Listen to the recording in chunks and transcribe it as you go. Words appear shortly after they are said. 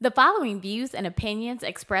The following views and opinions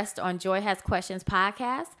expressed on Joy Has Questions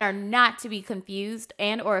podcast are not to be confused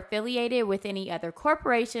and or affiliated with any other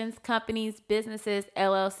corporations, companies, businesses,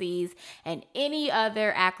 LLCs, and any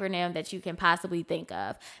other acronym that you can possibly think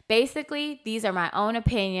of. Basically, these are my own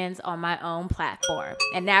opinions on my own platform.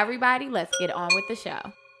 And now everybody, let's get on with the show.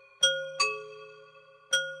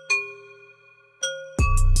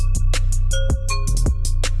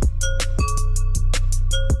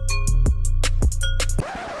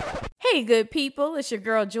 Hey, good people, it's your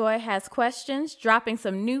girl Joy Has Questions, dropping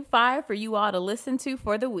some new fire for you all to listen to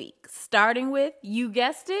for the week. Starting with, you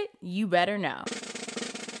guessed it, you better know.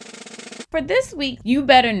 For this week, you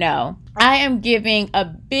better know, I am giving a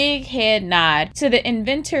big head nod to the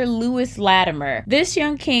inventor Lewis Latimer. This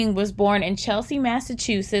young king was born in Chelsea,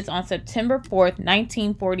 Massachusetts on September 4th,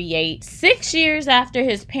 1948, 6 years after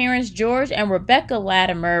his parents George and Rebecca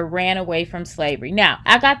Latimer ran away from slavery. Now,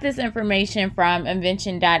 I got this information from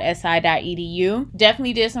invention.si.edu.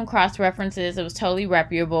 Definitely did some cross references. It was totally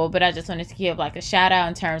reputable, but I just wanted to give a shout out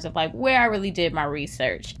in terms of where I really did my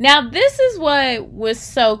research. Now, this is what was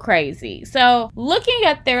so crazy. So, looking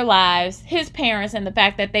at their lives, his parents, and the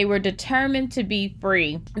fact that they were determined to be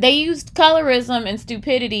free, they used colorism and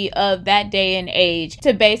stupidity of that day and age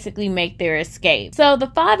to basically make their escape. So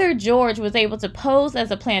the father, George, was able to pose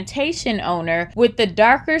as a plantation owner with the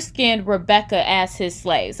darker skinned Rebecca as his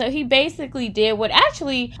slave. So he basically did what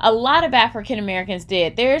actually a lot of African Americans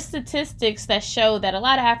did. There are statistics that show that a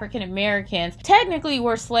lot of African Americans technically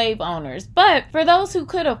were slave owners, but for those who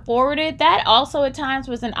could afford it, that also at times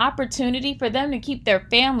was an opportunity for them to keep their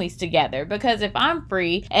families together. Because if I'm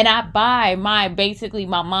free and I buy my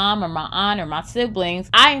mom or my aunt or my siblings,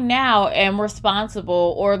 I now am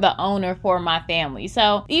responsible or the owner for my family.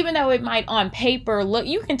 So even though it might on paper look,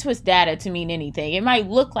 you can twist data to mean anything. It might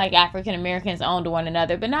look like African Americans owned one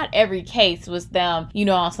another, but not every case was them,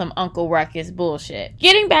 on some Uncle Ruckus bullshit.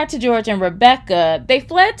 Getting back to George and Rebecca, they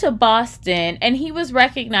fled to Boston and he was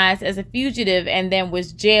recognized as a fugitive and then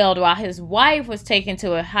was jailed while his wife was taken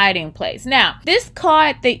to a hiding place. Now, this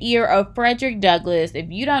caught the ear of Frederick Douglass. If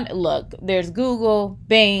you don't look, there's Google,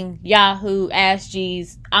 Bing, Yahoo, Ask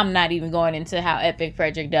Jeeves. I'm not even going into how epic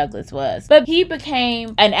Frederick Douglass was. But he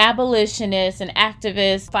became an abolitionist, an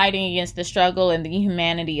activist fighting against the struggle and the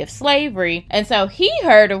inhumanity of slavery. And so he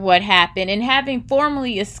heard of what happened, and having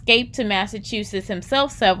formally escaped to Massachusetts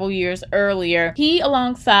himself several years earlier, he,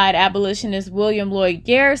 alongside abolitionist William Lloyd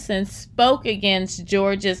Garrison, spoke against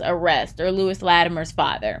George's arrest, or Lewis Latimer's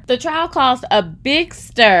father. The trial caused a big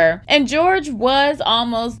stir, and George was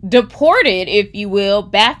almost deported, if you will,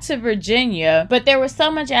 back to Virginia. But there was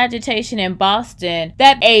so much agitation in Boston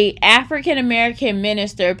that a African American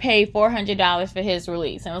minister paid $400 for his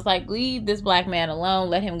release and was like, leave this black man alone,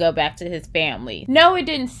 let him go back to his family. No, it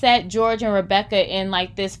didn't set George and Rebecca in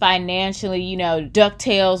this financially,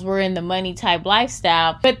 DuckTales, we're in the money type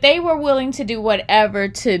lifestyle, but they were willing to do whatever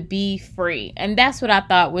to be free. And that's what I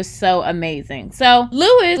thought was so amazing. So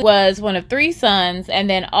Lewis was one of 3 sons, and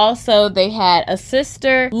then also they had a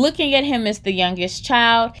sister. Looking at him as the youngest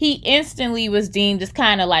child, he instantly was deemed as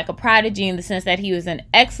kind of like a prodigy in the sense that he was an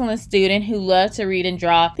excellent student who loved to read and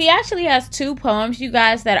draw. He actually has 2 poems, you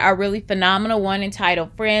guys, that are really phenomenal. One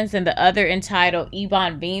entitled Friends and the other entitled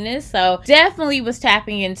Ebon Venus. So definitely was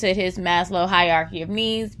tapping into his Maslow hierarchy of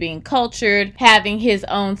needs, being cultured, having his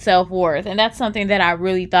own self-worth. And that's something that I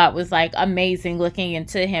really thought was amazing looking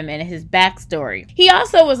into him and his backstory. He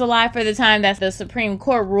also was alive for the time that the Supreme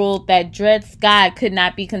Court ruled that Dred Scott could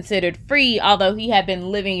not be considered free, although he had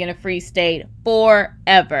been living in a free state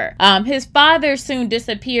forever. His father soon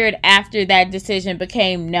disappeared after that decision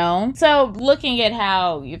became known. So looking at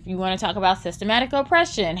how, if you want to talk about systematic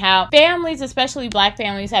oppression, how families, especially black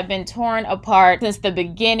families, have been torn apart since the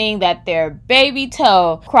beginning that their baby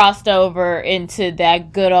toe crossed over into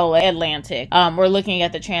that good old Atlantic. We're looking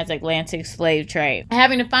at the transatlantic slave trade.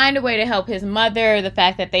 Having to find a way to help his mother, the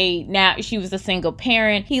fact that she was a single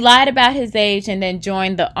parent. He lied about his age and then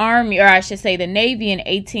joined the army, or I should say the Navy, in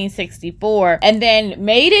 1864, and then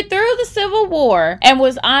made it through the Civil War and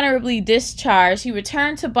was honorably discharged. He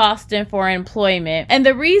returned to Boston for employment. And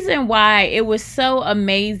the reason why it was so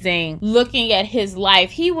amazing looking at his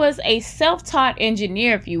life, he was a self-taught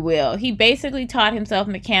engineer, if you will. He basically taught himself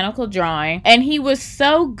mechanical drawing, and he was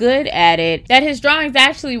so good at it that his drawings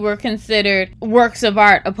actually were considered works of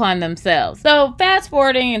art upon themselves. So fast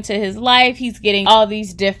forwarding into his life, he's getting all these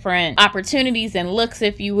these different opportunities and looks,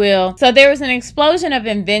 if you will. So there was an explosion of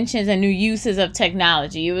inventions and new uses of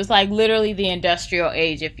technology. It was like literally the industrial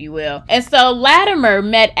age, if you will. And so Latimer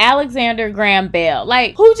met Alexander Graham Bell,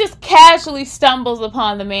 like who just casually stumbles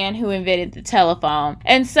upon the man who invented the telephone.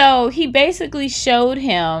 And so he basically showed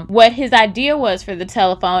him what his idea was for the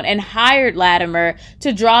telephone and hired Latimer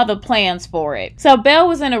to draw the plans for it. So Bell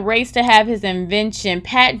was in a race to have his invention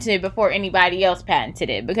patented before anybody else patented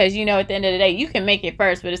it, because you know, at the end of the day, you can make it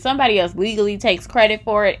first, but if somebody else legally takes credit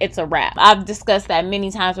for it, it's a wrap. I've discussed that many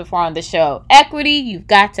times before on the show. Equity, you've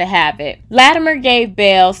got to have it. Latimer gave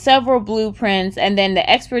Bell several blueprints and then the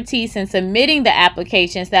expertise in submitting the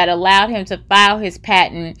applications that allowed him to file his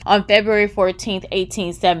patent on February 14th,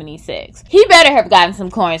 1876. He better have gotten some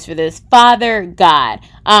coins for this. Father God.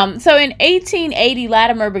 So in 1880,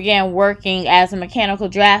 Latimer began working as a mechanical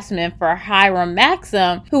draftsman for Hiram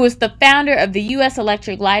Maxim, who was the founder of the U.S.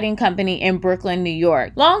 Electric Lighting Company in Brooklyn, New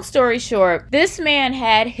York. Long story short, this man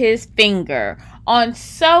had his finger on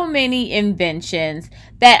so many inventions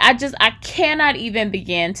that I cannot even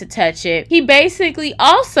begin to touch it. He basically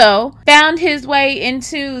also found his way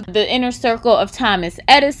into the inner circle of Thomas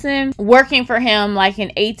Edison, working for him like in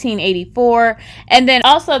 1884. And then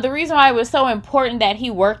also the reason why it was so important that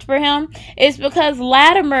he worked for him is because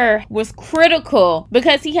Latimer was critical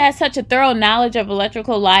because he had such a thorough knowledge of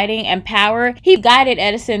electrical lighting and power. He guided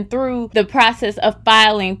Edison through the process of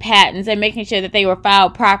filing patents and making sure that they were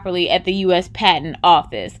filed properly at the U.S. Patent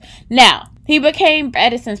Office. Now, he became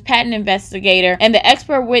Edison's patent investigator and the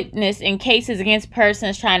expert witness in cases against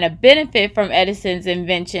persons trying to benefit from Edison's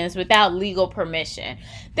inventions without legal permission.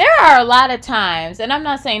 There are a lot of times, and I'm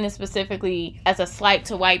not saying this specifically as a slight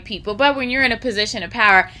to white people, but when you're in a position of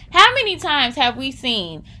power, how many times have we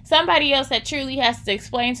seen somebody else that truly has to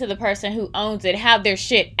explain to the person who owns it how their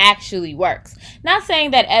shit actually works? Not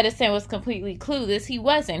saying that Edison was completely clueless. He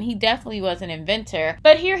wasn't. He definitely was an inventor.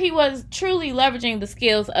 But here he was truly leveraging the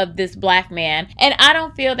skills of this black man. And I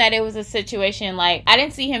don't feel that it was a situation like, I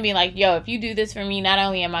didn't see him being like, yo, if you do this for me, not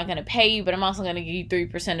only am I going to pay you, but I'm also going to give you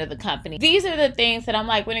 3% of the company. These are the things that I'm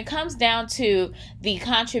like, when it comes down to the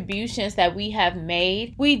contributions that we have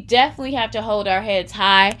made, we definitely have to hold our heads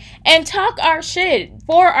high and talk our shit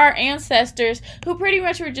for our ancestors who pretty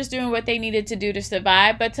much were just doing what they needed to do to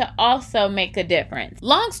survive, but to also make a difference.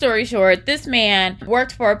 Long story short, this man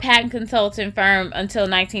worked for a patent consulting firm until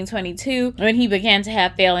 1922 when he began to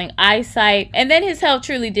have failing eyesight, and then his health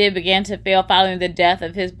truly did begin to fail following the death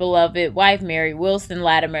of his beloved wife, Mary Wilson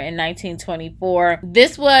Latimer, in 1924.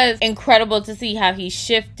 This was incredible to see how he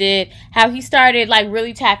shifted, how he started like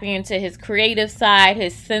really tapping into his creative side,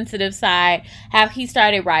 his sensitive side, how he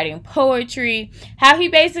started writing poetry, how he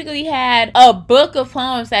basically had a book of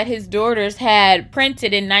poems that his daughters had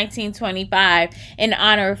printed in 1925 in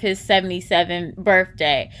honor of his 77th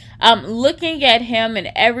birthday. Looking at him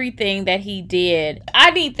and everything that he did,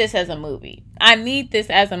 I need this as a movie.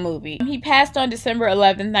 He passed on December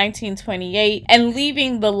 11th, 1928, and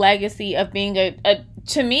leaving the legacy of being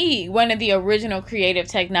to me, one of the original creative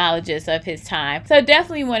technologists of his time. So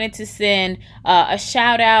definitely wanted to send a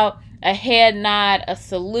shout out, a head nod, a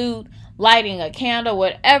salute, lighting a candle,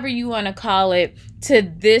 whatever you want to call it, to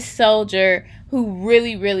this soldier who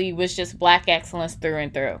really, really was just black excellence through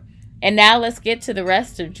and through. And now let's get to the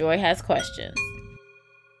rest of Joy Has Questions.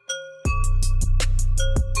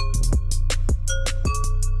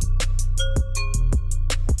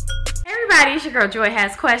 Everybody, it's your girl Joy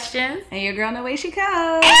Has Questions. And your girl, No Way She Goes.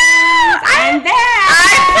 I'm back.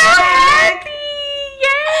 I'm so happy.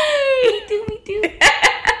 Yay. Me too.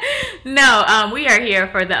 No, we are here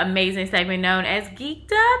for the amazing segment known as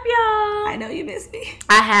Geeked Up, y'all. I know you missed me.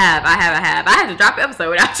 I have. I had to drop an episode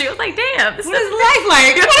without you. I was like, damn. What is life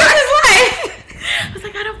like? What is life? I was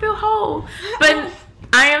like, I don't feel whole. But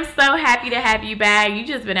I am so happy to have you back. You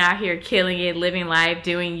just been out here killing it, living life,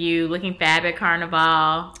 doing you, looking fab at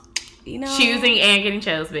Carnival. You know, choosing and getting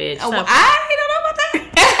chose, bitch. Oh, so, I don't know about that.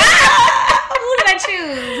 Who did I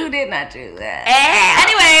choose? Who did not choose that?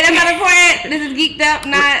 Anyway, that's not important. This is Geeked Up,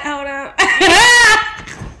 not hold up.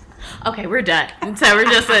 Okay, we're done. So we're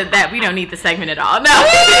just that we don't need the segment at all. No.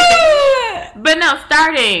 But no,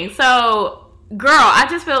 starting. So, girl, I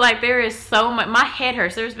just feel like there is so much. My head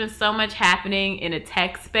hurts. There's been so much happening in a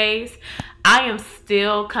tech space. I am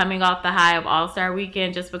still coming off the high of All-Star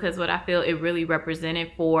Weekend just because what I feel it really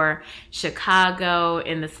represented for Chicago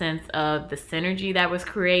in the sense of the synergy that was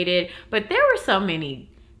created. But there were so many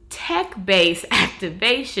tech-based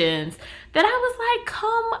activations that I was like,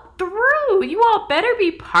 come through. You all better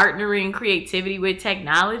be partnering creativity with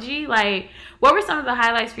technology. Like, what were some of the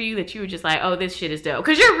highlights for you that you were just like, oh, this shit is dope?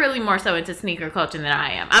 Because you're really more so into sneaker culture than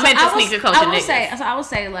I am. I'm into sneaker culture. I will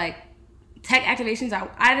say, like, tech activations,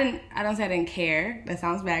 I don't say I didn't care. That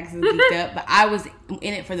sounds bad because it's geeked up. But I was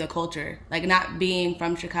in it for the culture. Like, not being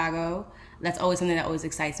from Chicago. That's always something that always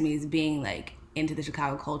excites me, is being, like, into the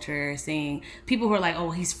Chicago culture, seeing people who are like, oh,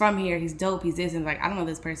 he's from here, he's dope, he's this, and like, I don't know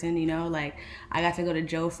this person, you know, like, I got to go to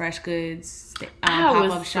Joe Fresh Goods pop-up shop.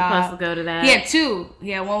 I was supposed to go to that. He had two.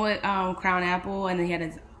 He had one with Crown Apple, and then he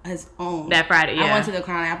had his own. That Friday, yeah. I went to the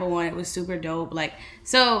Crown Apple one. It was super dope. Like,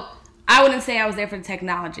 so I wouldn't say I was there for the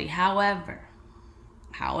technology. However,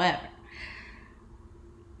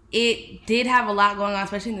 it did have a lot going on,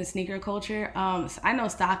 especially in the sneaker culture. I know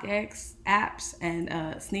StockX apps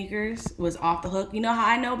and sneakers was off the hook. You know how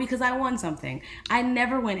I know? Because I won something. I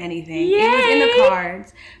never win anything. Yay! It was in the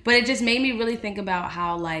cards. But it just made me really think about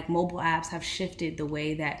how, like, mobile apps have shifted the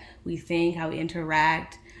way that we think, how we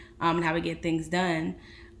interact, and how we get things done.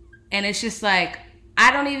 And it's just like,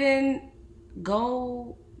 I don't even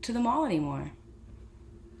go to the mall anymore.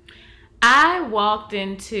 I walked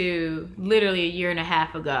into, literally a year and a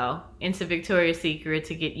half ago, into Victoria's Secret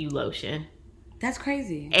to get you lotion. That's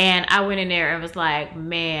crazy. And I went in there and was like,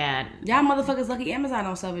 man. Y'all motherfuckers lucky Amazon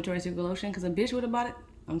don't sell Victoria's Secret lotion, because a bitch would have bought it.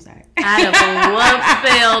 I'm sorry. I'd have love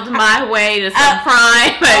spelled my way to some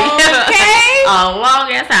prime. Okay. A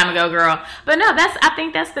long ass time ago, girl. But no, I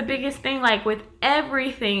think that's the biggest thing. Like, with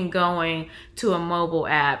everything going to a mobile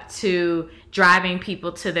app, to driving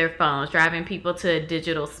people to their phones, driving people to a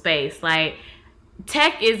digital space, like,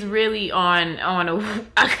 tech is really on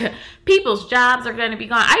people's jobs are going to be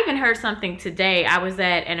gone. I even heard something today. I was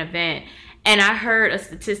at an event, and I heard a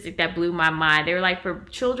statistic that blew my mind. They were like, for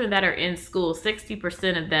children that are in school,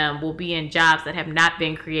 60% of them will be in jobs that have not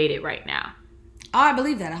been created right now. Oh, I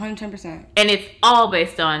believe that 110%. And it's all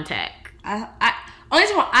based on tech. Only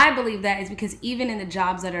reason why I believe that is because even in the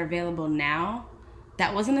jobs that are available now,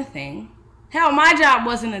 that wasn't a thing. Hell, my job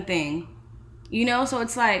wasn't a thing. You know, so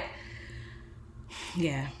it's like,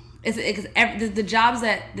 yeah. It's the jobs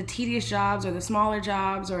the tedious jobs or the smaller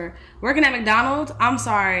jobs or working at McDonald's, I'm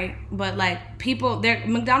sorry, but like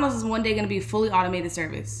McDonald's is one day going to be a fully automated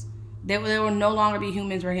service. There will no longer be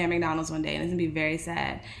humans working at McDonald's one day, and it's going to be very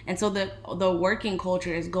sad. And so the working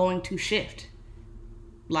culture is going to shift.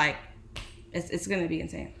 Like, it's going to be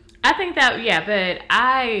insane. I think that, yeah, but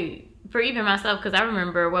for even myself, because I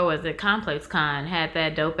remember, what was it, Complex Con had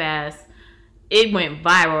that dope ass, it went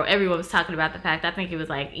viral. Everyone was talking about the fact, I think it was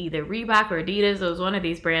like either Reebok or Adidas. It was one of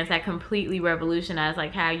these brands that completely revolutionized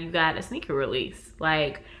like how you got a sneaker release.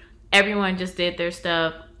 Like, everyone just did their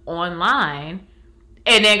stuff online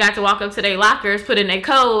and then got to walk up to their lockers, put in their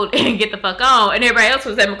code, and get the fuck on. And everybody else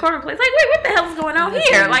was at McCormick Place like, wait, what the hell is going on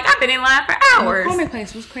here? Like, I've been in line for hours. McCormick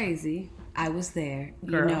Place was crazy. I was there.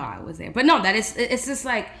 Girl. You know I was there. But no, it's just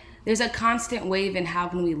like, there's a constant wave in how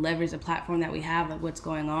can we leverage the platform that we have, like what's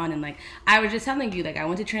going on. And like, I was just telling you, like, I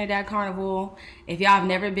went to Trinidad Carnival. If y'all have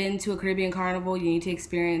never been to a Caribbean carnival, you need to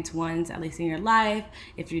experience once, at least in your life.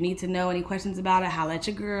 If you need to know any questions about it, holla at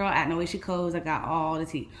your girl at No Way She Codes. I got all the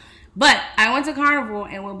tea. But I went to Carnival,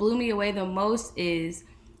 and what blew me away the most is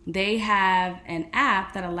they have an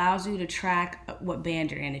app that allows you to track what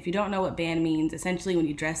band you're in. If you don't know what band means, essentially when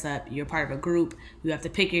you dress up, you're part of a group. You have to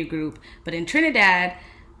pick your group. But in Trinidad,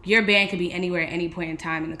 your band could be anywhere at any point in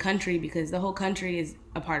time in the country, because the whole country is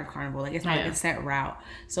a part of Carnival. Like, it's not like a set route.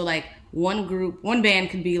 So like, one band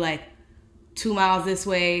could be like 2 miles this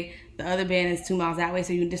way, the other band is 2 miles that way.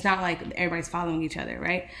 So it's not like everybody's following each other,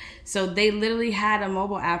 right? So they literally had a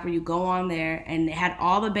mobile app where you go on there, and it had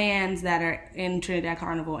all the bands that are in Trinidad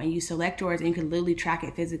Carnival, and you select yours, and you can literally track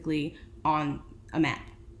it physically on a map.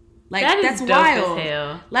 Like, that's wild. As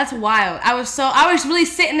hell. That's wild. I was really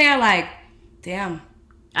sitting there like, damn.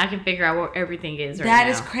 I can figure out where everything is right now. That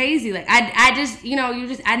is crazy. Like, I just,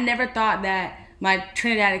 I never thought that my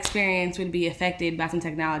Trinidad experience would be affected by some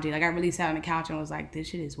technology. Like, I really sat on the couch and was like, this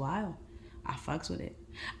shit is wild. I fucks with it.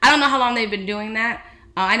 I don't know how long they've been doing that.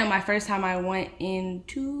 I know my first time I went in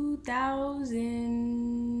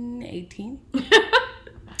 2018.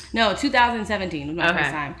 No, 2017 was my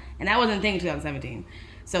first time. And that wasn't a thing in 2017.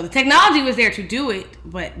 So the technology was there to do it,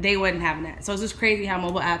 but they wasn't having that. So it's just crazy how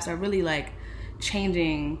mobile apps are really like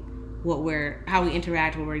changing how we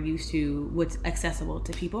interact, what we're used to, what's accessible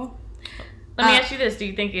to people. Let me ask you this: do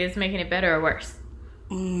you think it's making it better or worse?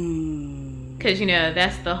 Because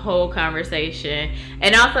that's the whole conversation.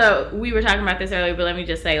 And also, we were talking about this earlier, but let me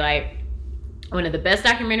just say, like, one of the best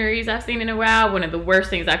documentaries I've seen in a while, one of the worst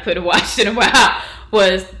things I could have watched in a while,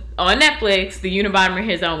 was on Netflix, the Unabomber in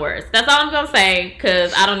his own words. That's all I'm gonna say,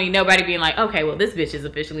 because I don't need nobody being like, okay, well, this bitch is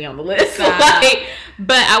officially on the list. Like,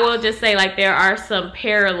 but I will just say, like, there are some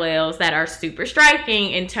parallels that are super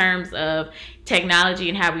striking in terms of technology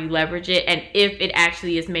and how we leverage it, and if it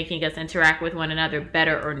actually is making us interact with one another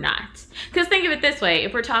better or not. Because think of it this way: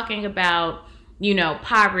 if we're talking about, you know,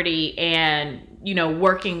 poverty and, you know,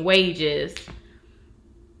 working wages,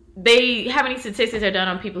 how many statistics are done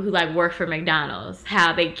on people who like work for McDonald's,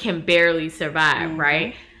 how they can barely survive,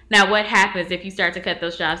 right? Now, what happens if you start to cut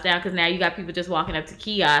those jobs down? Because now you got people just walking up to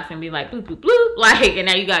kiosks and be like, bloop, bloop, bloop, like, and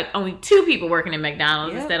now you got only 2 people working in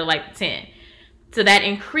McDonald's instead of like 10. So that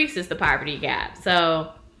increases the poverty gap.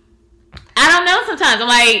 So I don't know sometimes. I'm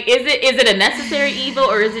like, is it a necessary evil,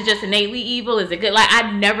 or is it just innately evil? Is it good? Like,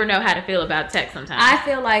 I never know how to feel about tech sometimes. I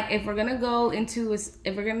feel like if we're gonna go into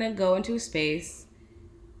a space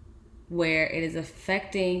where it is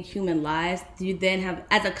affecting human lives, you then have,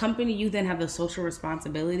 as a company, you then have the social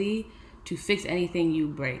responsibility to fix anything you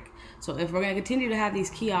break. So if we're going to continue to have these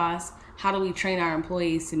kiosks, how do we train our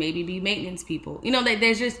employees to maybe be maintenance people? You know,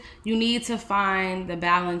 there's just, you need to find the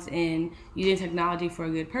balance in using technology for a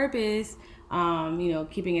good purpose, you know,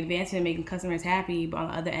 keeping advancement, making customers happy, but on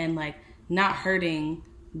the other end, like, not hurting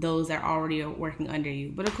those that are already working under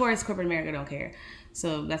you. But of course, corporate America don't care.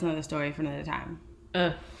 So that's another story for another time.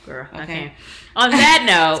 Girl, okay. Okay. On that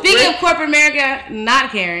note, speaking of corporate America not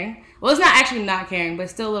caring, well, it's not actually not caring, but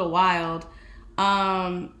it's still a little wild.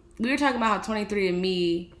 We were talking about how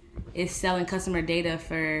 23andMe is selling customer data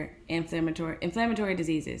for inflammatory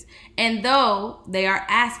diseases, and though they are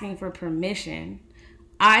asking for permission,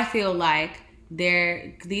 I feel like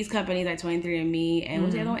these companies like 23andMe and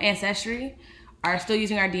what's the other one, Ancestry, are still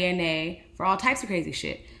using our DNA for all types of crazy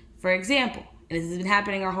shit. For example, and this has been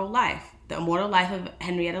happening our whole life, the immortal life of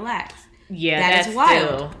Henrietta Lacks. Yeah, that is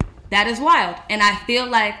wild. That is wild. And I feel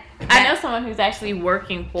like I know someone who's actually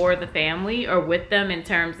working for the family or with them in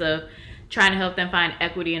terms of trying to help them find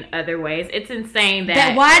equity in other ways. It's insane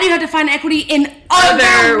that why do you have to find equity in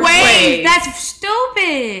other ways? That's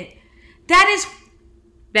stupid.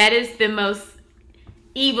 That is the most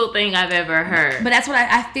evil thing I've ever heard. But that's what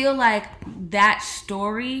I feel like, that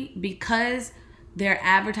story, because they're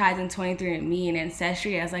advertising 23andMe and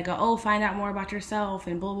Ancestry as like, find out more about yourself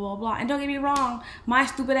and blah, blah, blah. And don't get me wrong, my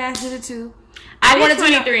stupid ass did it too. I did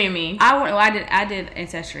 23andMe. I did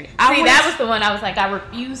Ancestry. That was the one I was like, I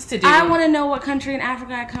refuse to do. I want to know what country in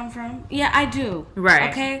Africa I come from. Yeah, I do.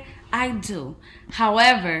 Right. Okay? I do.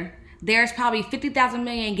 However, there's probably 50,000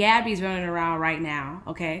 million Gabbies running around right now,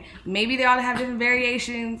 okay? Maybe they all have different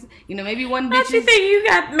variations. You know, maybe one bitch Don't you think you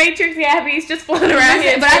got Matrix Gabbies just floating around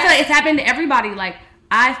here? But I feel like it's happened to everybody. Like,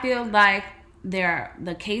 I feel like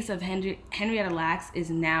the case of Henrietta Lacks is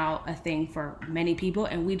now a thing for many people,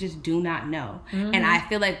 and we just do not know. Mm-hmm. And I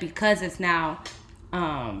feel like because it's now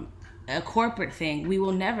a corporate thing, we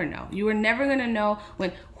will never know. You are never going to know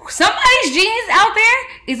when somebody's genius out there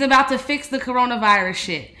is about to fix the coronavirus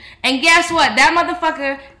shit. And guess what? That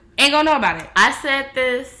motherfucker ain't gonna know about it. I said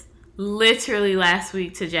this literally last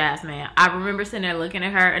week to Jasmine. I remember sitting there looking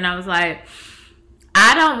at her and I was like,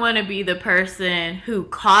 I don't want to be the person who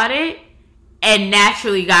caught it and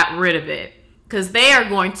naturally got rid of it. Because they are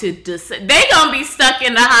going to they gonna be stuck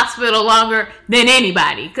in the hospital longer than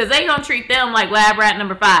anybody. Because they gonna treat them like lab rat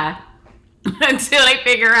number 5 until they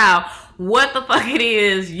figure out what the fuck it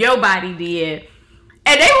is your body did.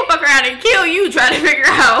 And they will fuck around and kill you trying to figure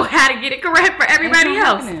out how to get it correct for everybody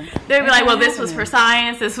else. They'll be like, well, this was for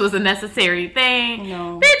science. This was a necessary thing.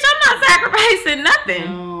 No. Bitch, I'm not sacrificing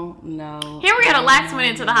nothing. No. Henrietta Lacks went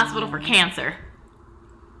into the hospital for cancer.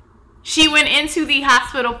 She went into the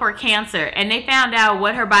hospital for cancer, and they found out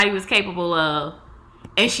what her body was capable of,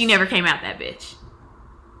 and she never came out that bitch.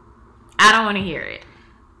 I don't want to hear it.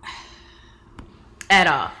 At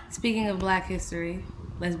all. Speaking of Black History,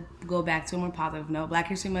 let's go back to a more positive note. Black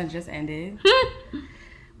History Month just ended.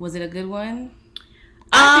 Was it a good one?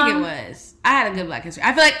 I think it was. I had a good Black History.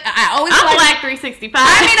 I feel like I always I'm Black 365.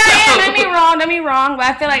 I mean, I am. Don't be wrong. But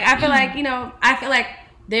I feel like you know, I feel like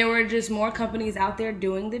there were just more companies out there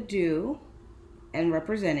doing the do and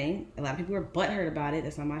representing. A lot of people were butthurt about it.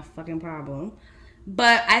 That's not my fucking problem.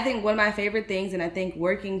 But I think one of my favorite things, and I think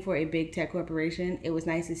working for a big tech corporation, it was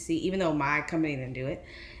nice to see, even though my company didn't do it,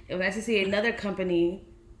 it was nice to see another company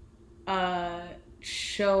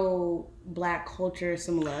show Black culture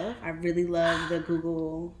some love. I really love the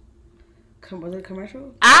Google, was it a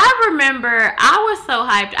commercial? I remember I was so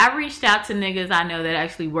hyped. I reached out to niggas I know that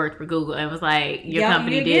actually worked for Google and was like, your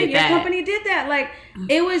company did that. Your company did that. Like,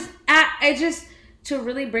 it was, it just, to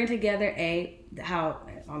really bring together how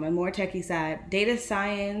on the more techie side, data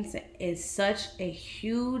science is such a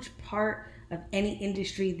huge part of any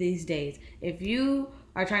industry these days. If you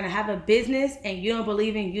are trying to have a business and you don't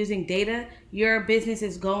believe in using data, your business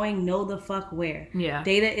is going no the fuck where. Yeah.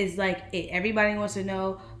 Data is like it. Everybody wants to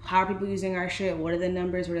know how are people using our shit, what are the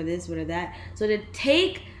numbers, what are this, what are that. So to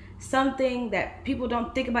take something that people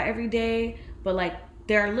don't think about every day, but like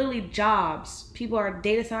there are literally jobs. People are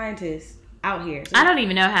data scientists out here. So I don't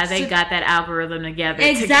even know how they got that algorithm together.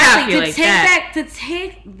 Exactly. To calculate to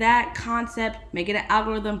take that concept, make it an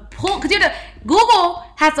algorithm, because Google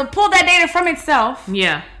has to pull that data from itself.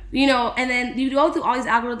 Yeah. You know, and then you go through all these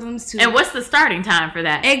algorithms to. And what's the starting time for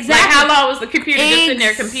that? Exactly. Like how long was the computer just sitting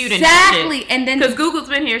there computing? Exactly. And then because Google's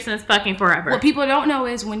been here since fucking forever. What people don't know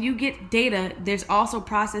is when you get data, there's also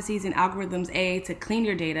processes and algorithms to clean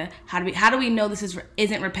your data. How do we know this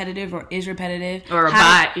isn't repetitive or is repetitive? Or a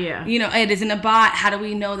bot, yeah. You know, it isn't a bot. How do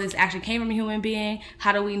we know this actually came from a human being?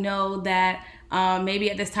 How do we know that maybe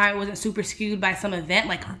at this time it wasn't super skewed by some event?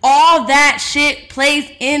 Like all that shit plays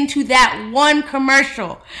into that one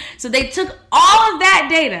commercial. So they took all of that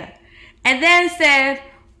data and then said,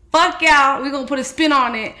 fuck y'all, we're gonna put a spin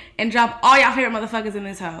on it and drop all y'all favorite motherfuckers in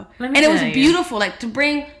this hoe. And it was beautiful, like to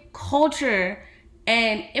bring culture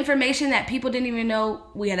and information that people didn't even know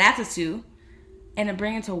we had access to, and to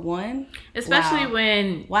bring it to one. Especially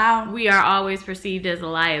when we are always perceived as a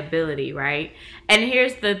liability, right? And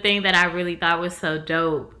here's the thing that I really thought was so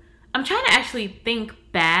dope. I'm trying to actually think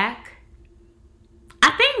back.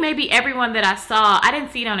 I think maybe everyone that I saw, I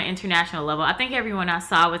didn't see it on an international level. I think everyone I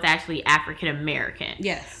saw was actually African American.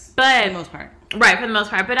 Yes. But for the most part. Right, for the most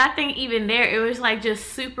part. But I think even there, it was like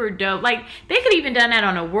just super dope. Like they could even done that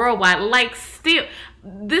on a worldwide. Like still,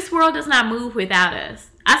 this world does not move without us.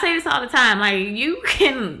 I say this all the time. Like you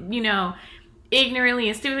can, you know, ignorantly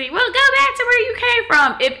and stupidly, well, go back to where you came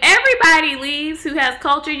from. If everybody leaves who has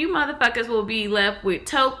culture, you motherfuckers will be left with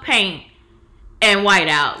taupe paint and white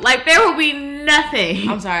out. Like there will be nothing.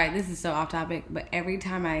 I'm sorry, this is so off topic, but every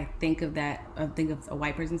time I think of that, think of a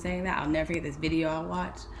white person saying that, I'll never forget this video I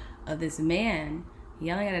watched of this man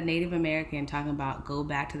yelling at a Native American talking about go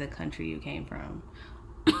back to the country you came from.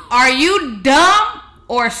 Are you dumb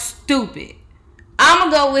or stupid? I'm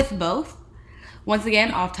gonna go with both. Once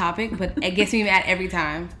again, off topic, but it gets me mad every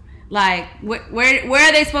time. Like, where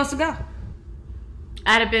are they supposed to go?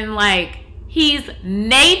 I'd have been like, he's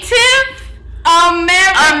Native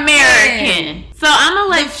American. So I'm gonna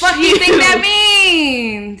let the fuck you think that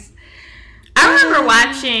means? I remember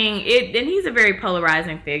watching it, and he's a very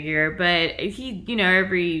polarizing figure, but he, you know,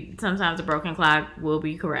 sometimes a broken clock will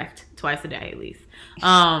be correct twice a day at least.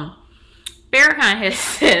 Farrakhan has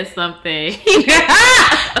said something.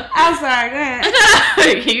 I'm sorry, go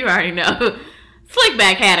ahead. You already know.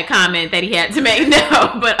 Slickback had a comment that he had to make.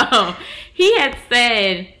 No, but he had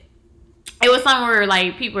said, it was somewhere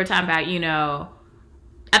like people were talking about, you know,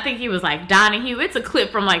 I think he was like Donahue. It's a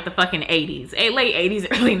clip from like the fucking 80s, late 80s,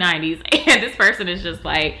 early 90s. And this person is just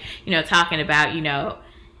like, you know, talking about, you know,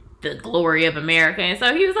 the glory of America. And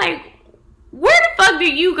so he was like, where the fuck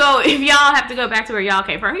do you go if y'all have to go back to where y'all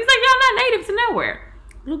came from? He's like, y'all not native to nowhere.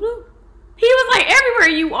 Blue, blue. He was like, everywhere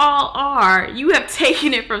you all are, you have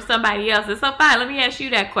taken it from somebody else. And so fine, let me ask you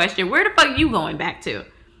that question. Where the fuck are you going back to?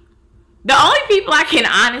 The only people I can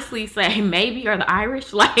honestly say maybe are the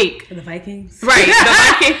Irish, like the Vikings. Right, the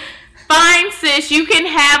Vikings. Fine, sis, you can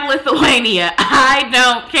have Lithuania. I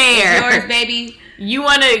don't care. It's yours, baby. You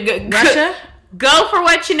want to Russia? Go for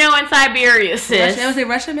what you know in Siberia, sis. Russia? I would say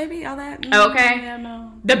Russia, maybe all that. Okay. Yeah,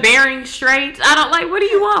 no. The Bering Straits. I don't like. What do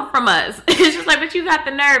you want from us? It's just like, but you got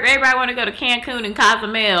the nerve. Everybody want to go to Cancun and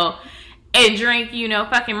Cozumel and drink, you know,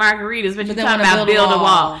 fucking margaritas, but you're talking about build a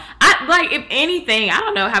wall. I like, if anything, I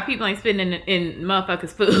don't know how people ain't spending in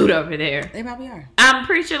motherfuckers' food over there. They probably are. I'm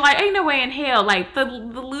pretty sure, like, ain't no way in hell, like, the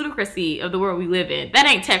ludicrousy of the world we live in, that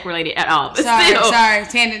ain't tech related at all. But sorry,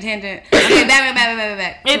 tangent. Okay,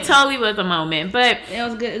 back. It totally was a moment, but it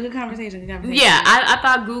was a good conversation. Yeah, I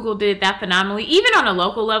thought Google did that phenomenally. Even on a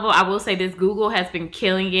local level, I will say this, Google has been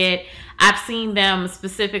killing it. I've seen them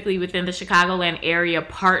specifically within the Chicagoland area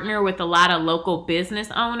partner with a lot of local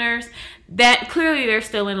business owners that clearly they're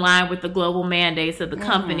still in line with the global mandates of the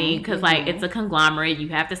company because like it's a conglomerate. You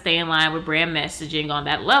have to stay in line with brand messaging on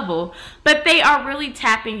that level. But they are really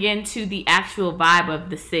tapping into the actual vibe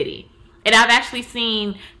of the city. And I've actually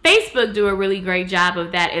seen Facebook do a really great job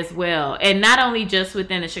of that as well. And not only just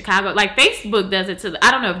within the Chicago, like Facebook does it to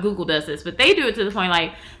I don't know if Google does this, but they do it to the point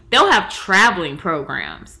like they'll have traveling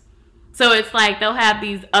programs. So it's like they'll have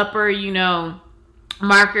these upper, you know,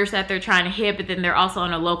 markers that they're trying to hit, but then they're also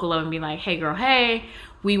on a local level and be like, hey girl, hey,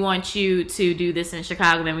 we want you to do this in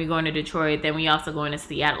Chicago, then we go into Detroit, then we also go into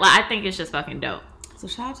Seattle. Like, I think it's just fucking dope. So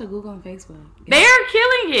shout out to Google and Facebook. They are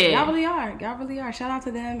killing it. Y'all really are. Y'all really are. Shout out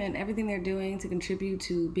to them and everything they're doing to contribute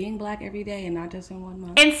to being Black every day and not just in 1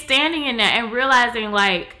 month. And standing in that and realizing,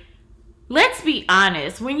 like, let's be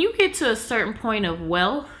honest, when you get to a certain point of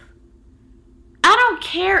wealth, I don't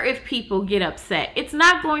care if people get upset. It's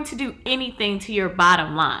not going to do anything to your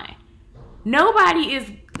bottom line. Nobody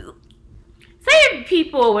is... Say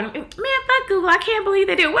people, man, fuck Google, I can't believe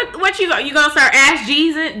they did. What you gonna start Ask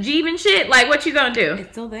Jeeves and shit? Like, what you gonna do?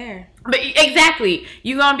 It's still there. But exactly,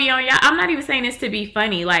 you gonna be on y'all. I'm not even saying this to be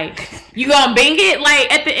funny. Like, you gonna Bing it?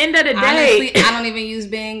 Like, at the end of the day, honestly, I don't even use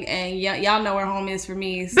Bing, and y'all know where home is for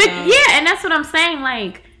me. So. But yeah, and that's what I'm saying.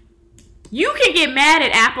 Like, you can get mad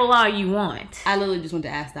at Apple all you want. I literally just went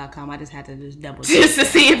to Ask.com. I just had to just double check. Just to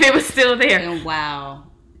see if it was still there. And wow.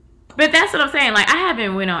 But that's what I'm saying. Like, I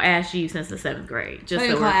haven't went on Ask Jeeves since the 7th grade. Just I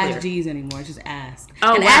don't even call Ask Jeeves anymore. It's just Ask.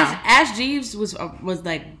 Oh, and wow. Ask Jeeves was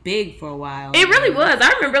like big for a while. It really was.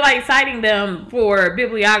 I remember like citing them for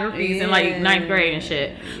bibliographies in like 9th grade and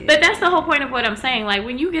shit. Yeah. But that's the whole point of what I'm saying. Like,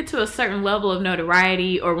 when you get to a certain level of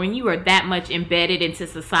notoriety, or when you are that much embedded into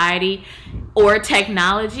society or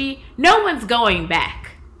technology, no one's going back.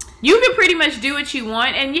 You can pretty much do what you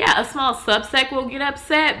want, and yeah, a small subsect will get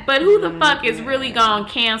upset, but who the fuck is really gonna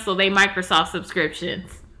cancel their Microsoft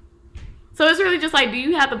subscriptions? So it's really just like, do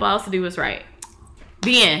you have the balls to do what's right?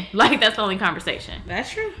 The end. Like, that's the only conversation.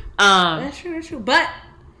 That's true. That's true. But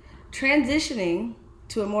transitioning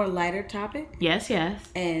to a more lighter topic. Yes.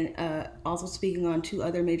 And also speaking on 2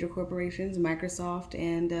 other major corporations, Microsoft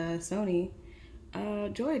and Sony.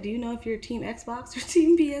 Joy, do you know if you're Team Xbox or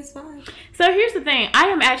Team PS5? So here's the thing. I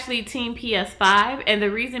am actually Team PS5, and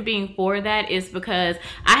the reason being for that is because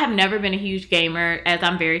I have never been a huge gamer, as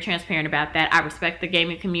I'm very transparent about that. I respect the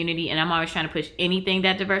gaming community, and I'm always trying to push anything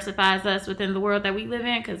that diversifies us within the world that we live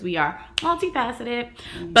in, because we are multifaceted.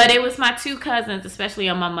 Mm-hmm. But it was my 2 cousins, especially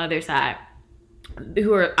on my mother's side,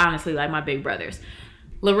 who are honestly like my big brothers,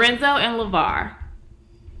 Lorenzo and LeVar.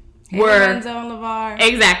 Lorenzo and LeVar.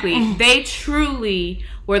 Exactly. They truly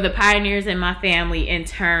were the pioneers in my family in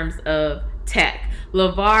terms of tech.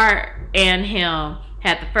 LeVar and him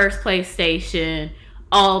had the first PlayStation,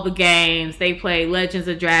 all the games. They played Legends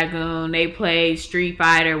of Dragoon. They played Street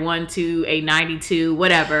Fighter 1, 2, 892,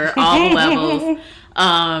 whatever, all the levels.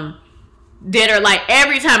 Dinner, like,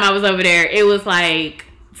 every time I was over there, it was like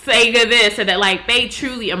Sega this or that. Like, they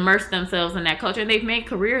truly immersed themselves in that culture, and they've made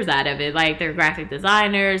careers out of it. Like, they're graphic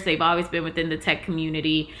designers. They've always been within the tech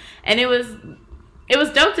community, and it was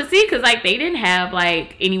dope to see, because like, they didn't have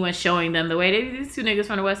like anyone showing them the way. These 2 niggas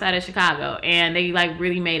from the west side of Chicago, and they like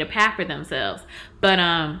really made a path for themselves. But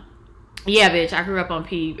yeah, bitch, I grew up on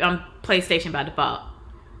PlayStation by default.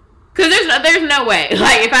 Cause there's no way.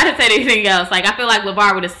 Like, if I had said anything else, like, I feel like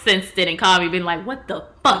LeVar would have sensed it and called me, been like, "What the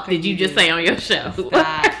fuck did you just say on your show?"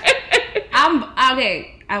 I'm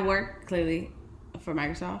okay. I work clearly for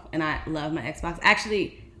Microsoft, and I love my Xbox.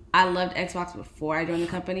 Actually, I loved Xbox before I joined the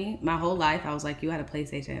company. My whole life, I was like, "You had a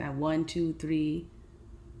PlayStation." I had 1, 2, 3.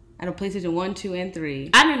 I had a PlayStation 1, 2, and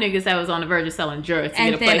 3. I knew niggas that was on the verge of selling drugs to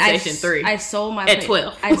get a PlayStation 3. I sold my at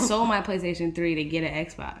 12. I sold my PlayStation 3 to get an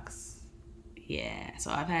Xbox. Yeah,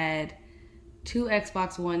 so I've had 2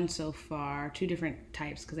 Xbox One so far, 2 different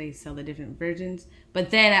types, because they sell the different versions. But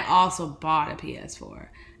then I also bought a PS4,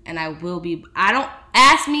 and I don't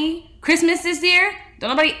ask me Christmas this year.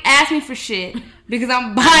 Don't nobody ask me for shit, because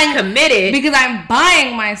I'm committed. Because I'm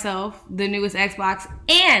buying myself the newest Xbox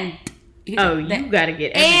and you gotta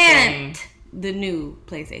get everything. And the new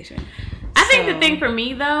PlayStation. I think the thing for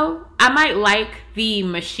me though, I might like the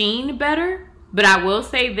machine better. But I will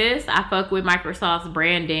say this, I fuck with Microsoft's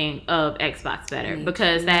branding of Xbox better,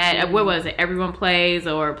 because that, what was it, Everyone Plays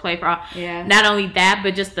or Play for All? Yeah. Not only that,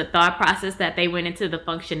 but just the thought process that they went into the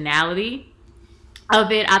functionality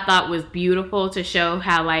of it, I thought was beautiful, to show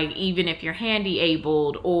how, like, even if you're handy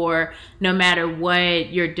abled, or no matter what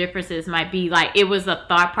your differences might be, like, it was a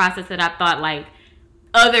thought process that I thought, like,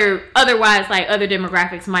 otherwise, like, other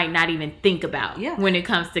demographics might not even think about when it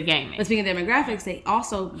comes to gaming. But speaking of demographics, they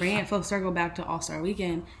also bring it full circle back to All-Star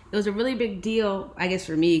Weekend. It was a really big deal, I guess,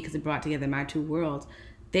 for me, because it brought together my 2 worlds.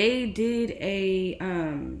 They did a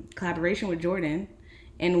collaboration with Jordan,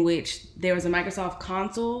 in which there was a Microsoft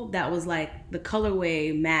console that was like, the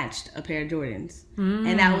colorway matched a pair of Jordans.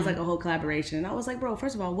 And that was like a whole collaboration. And I was like, bro,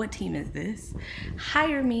 first of all, what team is this?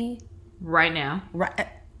 Hire me right now. Right.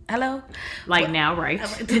 hello, like now, right?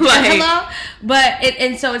 Hello, but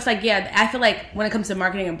and so it's like, yeah, I feel like when it comes to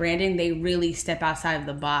marketing and branding, they really step outside of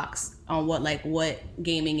the box on what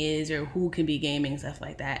gaming is or who can be gaming, stuff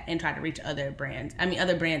like that, and try to reach other brands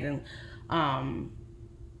and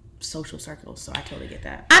social circles. So I totally get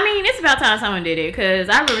that. I mean, it's about time someone did it, because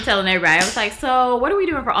I remember telling everybody, I was like, so what are we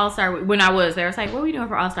doing for All-Star when I was there? I was like, what are we doing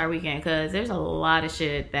for All-Star Weekend? Because there's a lot of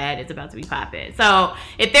shit that is about to be popping. So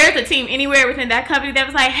if there's a team anywhere within that company that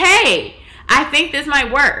was like, hey, I think this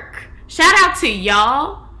might work, shout out to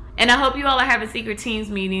y'all. And I hope you all are having secret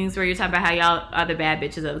teams meetings where you're talking about how y'all are the bad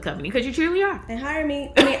bitches of the company, because you truly are. And hire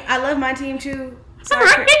me. I mean, I love my team too. Sorry,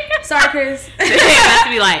 right? Sorry, Chris. Have to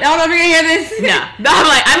be like, I don't know if you're gonna hear this. No, I'm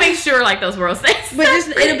like, I make sure like those world states. But just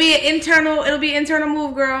it'll be an internal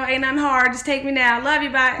move, girl. Ain't nothing hard. Just take me now. Love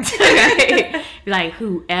you, bye. Okay. Like,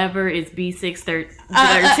 whoever is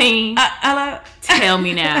B613, tell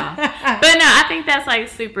me now. But no, I think that's like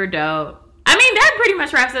super dope. I mean, that pretty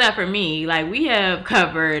much wraps it up for me. Like, we have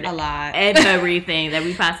covered a lot, everything that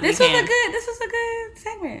we possibly can. This was a good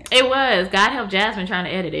segment. It was. God help Jasmine trying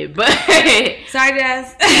to edit it, but sorry,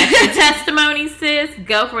 Jazz. That's your testimony, sis.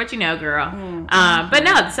 Go for what you know, girl. But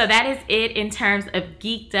no, so that is it in terms of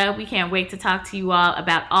Geeked Up. We can't wait to talk to you all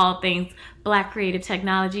about all things Black creative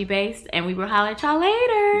technology based, and we will holler at y'all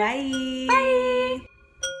later. Bye. Bye.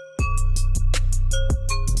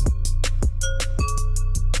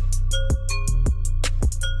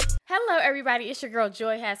 Hello, everybody. It's your girl,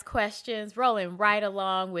 Joy Has Questions, rolling right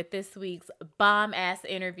along with this week's bomb-ass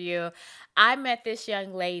interview. I met this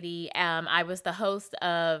young lady. I was the host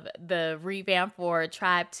of the revamp for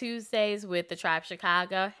Tribe Tuesdays with the Tribe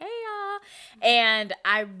Chicago. Hey, y'all. And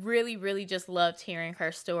I really, really just loved hearing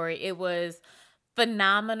her story. It was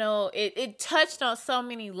phenomenal. It touched on so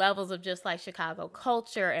many levels of just like Chicago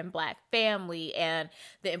culture and Black family and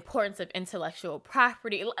the importance of intellectual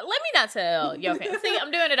property. Let me not tell you. Okay, see,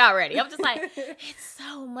 I'm doing it already. I'm just like, it's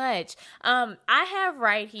so much. I have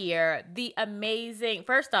right here the amazing,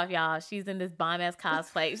 first off, y'all, she's in this bomb ass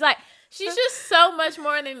cosplay. She's just so much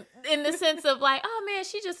more than in the sense of like, oh man,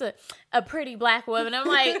 she's just a pretty Black woman. I'm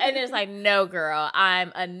like, and it's like, no, girl,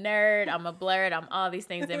 I'm a nerd, I'm a blurred, I'm all these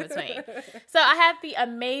things in between. So I have the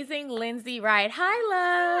amazing Lindsay Wright. Hi,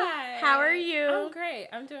 love. Hi. How are you? I'm great.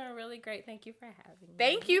 I'm doing really great. Thank you for having me.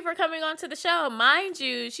 Thank you for coming on to the show. Mind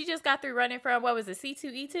you, she just got through running from, what was it,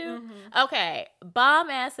 C2E2? Mm-hmm. Okay. Bomb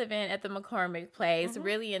ass event at the McCormick Place,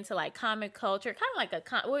 really into like comic culture, kind of like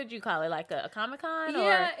what would you call it? Like a Comic-Con?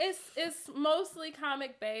 Yeah, it's mostly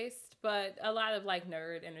comic based, but a lot of like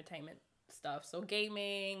nerd entertainment stuff. So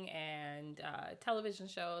gaming and television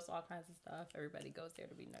shows, all kinds of stuff. Everybody goes there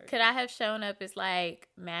to be nerdy. Could I have shown up as like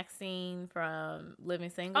Maxine from Living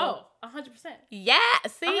Single? Oh, 100%. Yeah,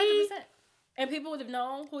 see? 100%. And people would have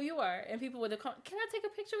known who you were, and people would have come, can I take a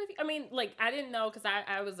picture with you? I mean, like, I didn't know, because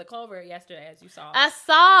I was a Clover yesterday, as you saw.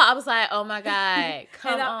 I was like, oh my God,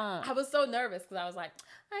 come on. I was so nervous, because I was like,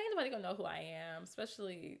 ain't nobody gonna know who I am,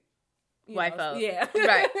 especially white folks. Yeah.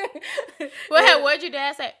 Right. Well, what'd your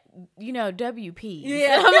dad say? WP.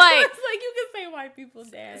 Yeah. I'm like, it's like, you can say white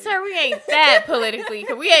people's dad. Sir, we ain't that politically,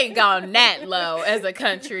 we ain't gone that low as a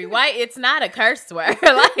country. White, it's not a curse word.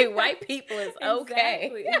 Like, white people is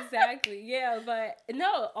okay. Exactly. Yeah, but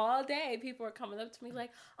no, all day people are coming up to me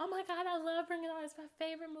like, oh my God, I love Bring It On. It's my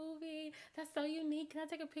favorite movie. That's so unique. Can I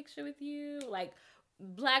take a picture with you? Like,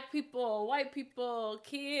 Black people, white people,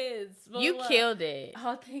 kids. Blah, you blah. Killed it.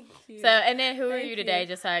 Oh, thank you. So, and then who are you today?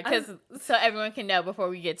 Just so everyone can know before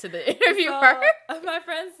we get to the interview part. My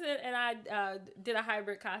friends and I did a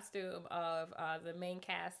hybrid costume of the main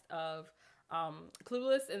cast of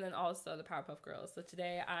Clueless and then also the Powerpuff Girls. So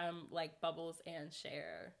today I'm like Bubbles and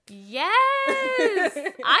Cher. Yes,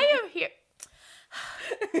 I am here.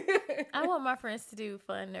 I want my friends to do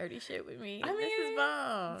fun, nerdy shit with me. I mean, this is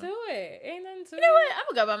bomb. Do it. Ain't nothing to it. You know what?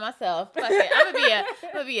 I'm gonna go by myself. Fuck it. I'm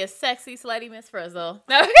gonna be a sexy, slutty Miss Frizzle.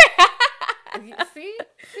 See,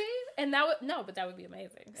 and but that would be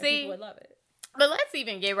amazing. See, people would love it. But let's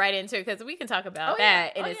even get right into it, because we can talk about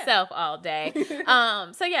that in itself all day.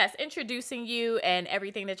 So yes, introducing you and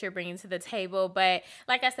everything that you're bringing to the table. But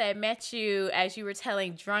like I said, met you as you were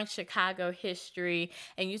telling Drunk Chicago history,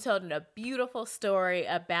 and you told a beautiful story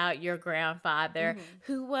about your grandfather,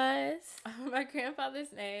 who was? My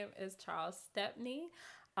grandfather's name is Charles Stepney.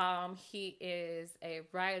 He is a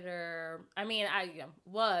writer. I mean,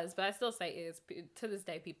 but I still say is. To this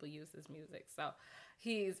day, people use his music. So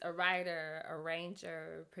he's a writer,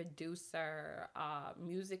 arranger, producer,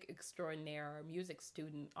 music extraordinaire, music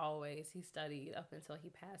student always. He studied up until he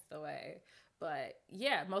passed away. But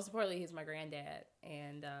yeah, most importantly, he's my granddad.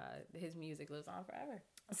 And his music lives on forever.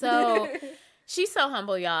 So she's so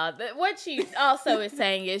humble, y'all. What she also is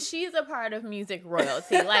saying is she's a part of music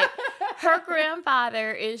royalty. Like, her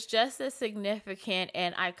grandfather is just as significant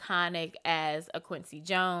and iconic as a Quincy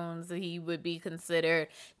Jones. He would be considered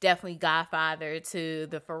definitely godfather to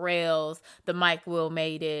the Pharrells, the Mike Will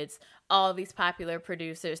Made It's, all these popular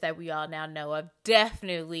producers that we all now know of.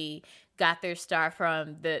 Definitely got their start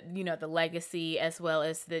from the legacy, as well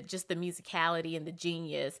as the musicality and the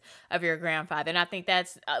genius of your grandfather. And I think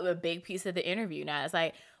that's a big piece of the interview now. It's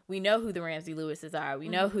like, we know who the Ramsey Lewises are. We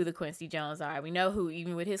know who the Quincy Jones are. We know who,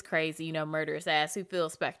 even with his crazy, murderous ass, who Phil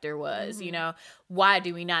Spector was. Why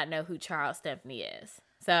do we not know who Charles Stepney is?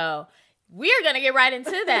 So we are going to get right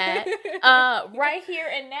into that right here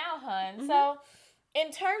and now, hun. So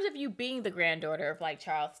in terms of you being the granddaughter of, like,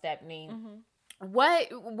 Charles Stepney, what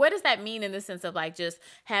does that mean in the sense of, like, just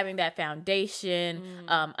having that foundation,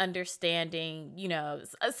 understanding,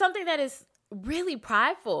 something that is really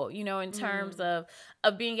prideful, in terms of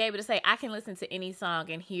being able to say, I can listen to any song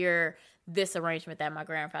and hear this arrangement that my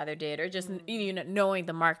grandfather did, or just, knowing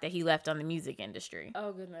the mark that he left on the music industry?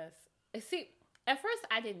 Oh, goodness. See, at first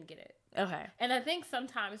I didn't get it. Okay. And I think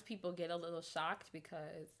sometimes people get a little shocked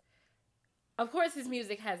because, of course, his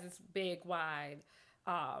music has this big, wide,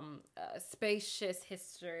 spacious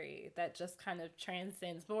history that just kind of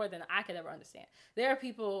transcends more than I could ever understand. There are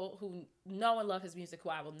people who know and love his music who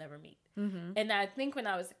I will never meet. And I think when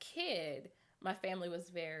I was a kid, my family was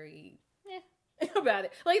very about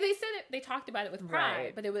it. Like, they said it, they talked about it with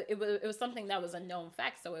pride, but it was something that was a known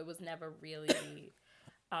fact, so it was never really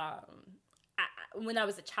when I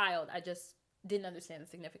was a child, I just didn't understand the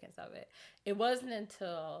significance of it. It wasn't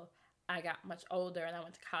until I got much older and I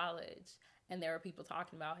went to college and there were people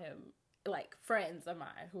talking about him, like friends of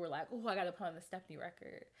mine who were like, oh, I got to put on the Stepney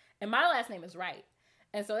record. And my last name is Wright.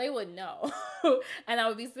 And so they wouldn't know. And I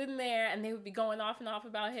would be sitting there and they would be going off and off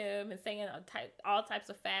about him and saying all types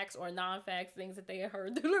of facts or non-facts, things that they had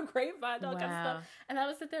heard through the grapevine, all kinds of stuff. And I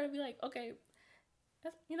would sit there and be like, okay,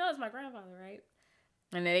 that's my grandfather, right?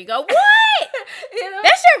 And then they go, what?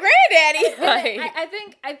 That's your granddaddy. Like,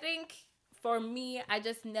 I think for me, I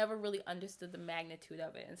just never really understood the magnitude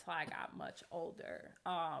of it until I got much older.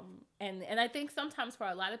 And I think sometimes for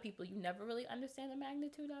a lot of people, you never really understand the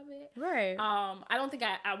magnitude of it. Right. I don't think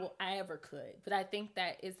I ever could, but I think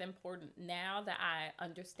that it's important now that I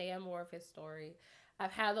understand more of his story.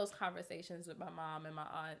 I've had those conversations with my mom and my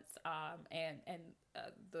aunts, and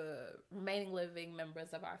the remaining living members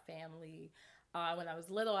of our family. When I was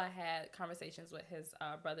little, I had conversations with his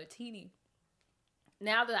brother, T.D.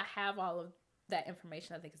 Now that I have all of that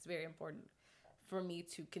information, I think it's very important for me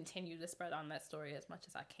to continue to spread on that story as much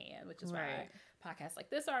as I can, which is why podcasts like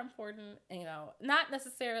this are important. And, not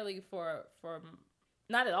necessarily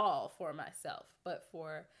not at all for myself, but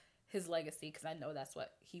for his legacy, because I know that's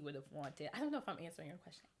what he would have wanted. I don't know if I'm answering your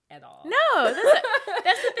question at all. No,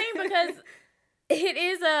 that's the thing, because it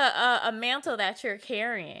is a mantle that you're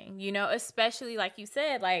carrying, especially like you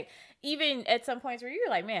said, like even at some points where you're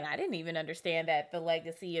like, man, I didn't even understand that the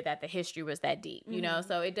legacy or that the history was that deep,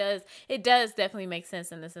 so it does definitely make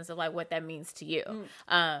sense in the sense of like what that means to you.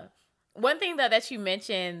 One thing though that you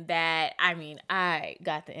mentioned that, I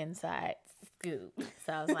got the inside scoop,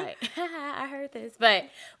 so I was like, I heard this. But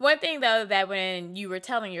one thing though that when you were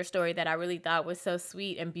telling your story that I really thought was so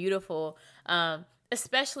sweet and beautiful,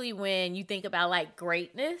 especially when you think about like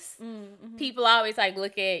greatness, people always like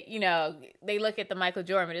look at, they look at the Michael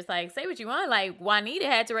Jordan. It's like, say what you want. Like Juanita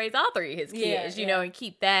had to raise all three of his kids, you know, and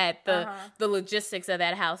keep that, the logistics of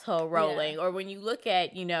that household rolling. Or when you look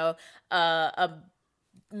at, a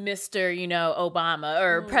Mr., Obama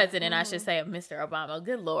or president, I should say, of Mr. Obama.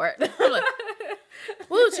 Good Lord. I'm like,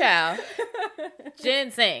 woo child.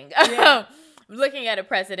 Ginseng. Yeah. Looking at a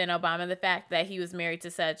President Obama, the fact that he was married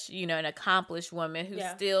to such, an accomplished woman who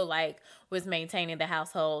still like was maintaining the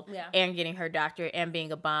household and getting her doctorate and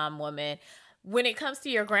being a bomb woman. When it comes to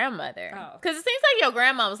your grandmother, because it seems like your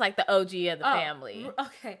grandma was like the OG of the family.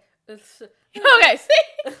 Okay. Okay. See?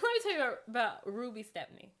 Let me tell you about Ruby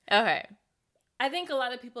Stepney. Okay. I think a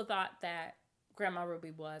lot of people thought that Grandma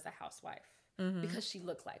Ruby was a housewife because she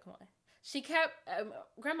looked like one. She kept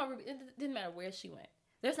Grandma Ruby. It didn't matter where she went.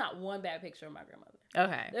 There's not one bad picture of my grandmother.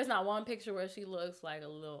 Okay. There's not one picture where she looks like a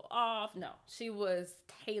little off. No, she was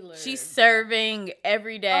tailored. She's serving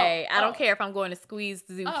every day. I don't care if I'm going to squeeze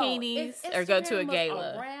zucchinis or go to a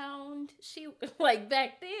gala. Around, she like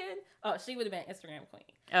back then. She would have been Instagram queen.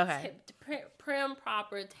 Okay. Prim,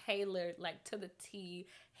 proper, tailored, like to the T.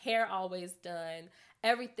 Hair always done.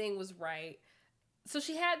 Everything was right. So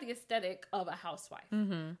she had the aesthetic of a housewife.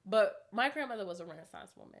 But my grandmother was a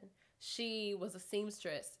Renaissance woman. She was a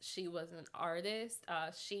seamstress. She was an artist.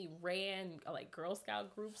 She ran like Girl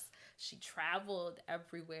Scout groups. She traveled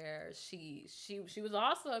everywhere. She was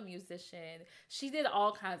also a musician. She did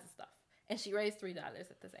all kinds of stuff, and she raised $3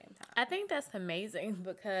 at the same time. I think that's amazing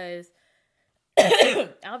because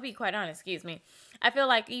I'll be quite honest. Excuse me. I feel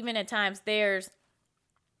like even at times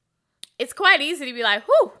it's quite easy to be like,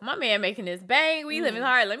 whew, my man making this bang. We living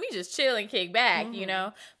hard. Let me just chill and kick back, you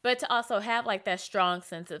know? But to also have like that strong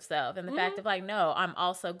sense of self and the fact of like, no, I'm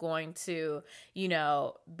also going to, you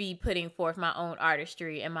know, be putting forth my own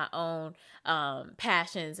artistry and my own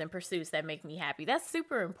passions and pursuits that make me happy. That's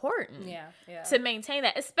super important. Yeah. To maintain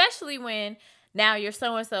that, especially when now you're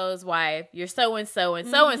so-and-so's wife, you're so-and-so and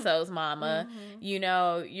so-and-so's mama, you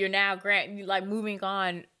know, you're now like moving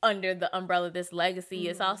on under the umbrella of this legacy.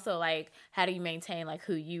 It's also like, how do you maintain like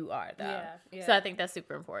who you are though? Yeah. So I think that's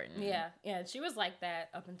super important. Yeah. She was like that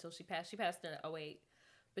up until she passed. She passed in 2008,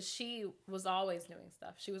 but she was always doing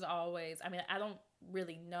stuff. She was always, I mean, I don't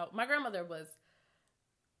really know. My grandmother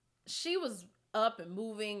she was up and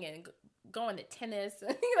moving and going to tennis.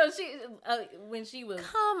 You know, she when she was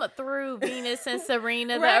come through Venus and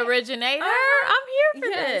Serena, right? The originator. I'm here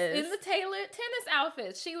for this. In the tailored tennis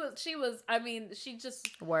outfits. She was. I mean, she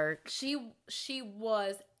just work. She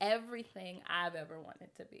was everything I've ever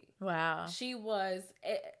wanted to be. Wow. She was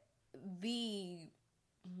the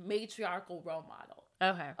matriarchal role model.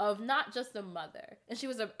 Okay. Of not just a mother. And she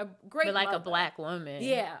was a great but like mother. A black woman.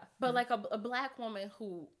 Yeah. But like a black woman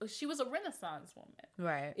she was a Renaissance woman.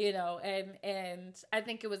 Right. You know, and I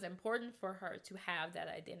think it was important for her to have that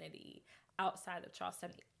identity outside of Charles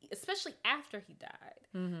Stepney, especially after he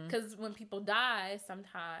died. Because when people die,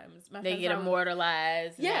 sometimes they get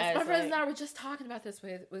immortalized. Yes, my friends and I were just talking about this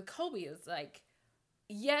with Kobe. It's like,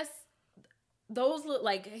 yes, those look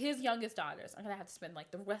like his youngest daughters are gonna have to spend like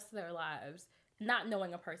the rest of their lives not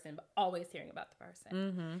knowing a person, but always hearing about the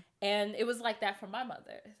person. And it was like that for my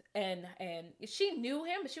mother. And she knew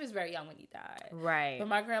him, but she was very young when he died. Right. But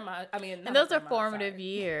my grandma, I mean... And those are formative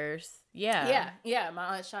years. Yeah. Yeah.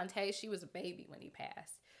 My Aunt Shantae, she was a baby when he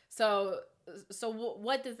passed. So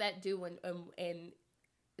what does that do and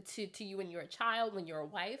to you when you're a child, when you're a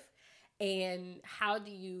wife? And how do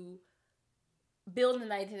you build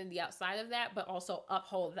an identity outside of that, but also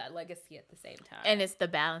uphold that legacy at the same time? And it's the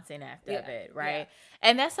balancing act of it, right? Yeah.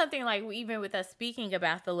 And that's something like, even with us speaking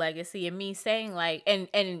about the legacy and me saying like,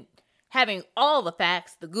 and having all the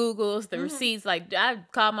facts, the Googles, the receipts, like I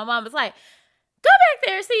called my mom, it's like, go back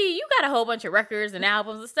there, see, you got a whole bunch of records and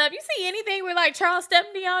albums and stuff. You see anything with like Charles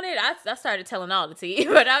Stepney on it? I started telling all the tea,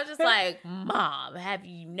 but I was just like, Mom, have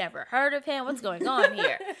you never heard of him? What's going on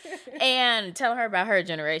here? And telling her about her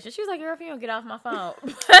generation. She was like, girl, if you don't get off my phone.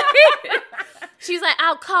 She's like,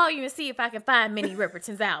 I'll call you and see if I can find Minnie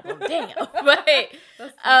Riperton's album. Damn.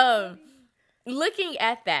 But looking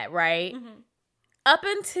at that, right? Up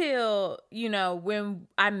until, you know, when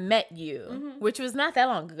I met you, which was not that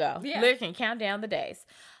long ago. Yeah. Literally can count down the days.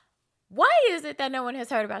 Why is it that no one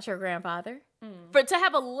has heard about your grandfather? For to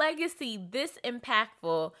have a legacy this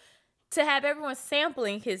impactful, to have everyone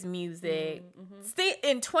sampling his music.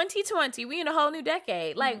 In 2020, we in a whole new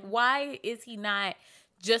decade. Like, why is he not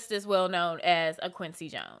just as well known as a Quincy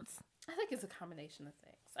Jones? I think it's a combination of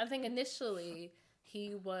things. I think initially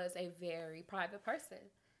he was a very private person.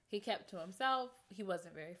 He kept to himself. He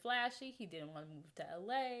wasn't very flashy. He didn't want to move to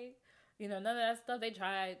LA. You know, none of that stuff. They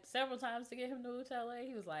tried several times to get him to move to LA.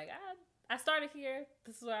 He was like, I started here.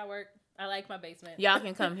 This is where I work. I like my basement. Y'all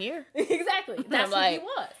can come here. Exactly. That's what he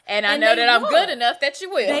was. And I know that I'm good enough that you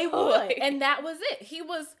will. They would. And that was it. He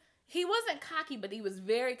wasn't cocky, but he was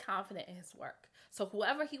very confident in his work. So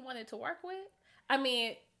whoever he wanted to work with, I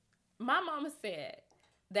mean, my mama said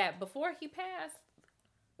that before he passed,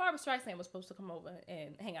 Barbra Streisand was supposed to come over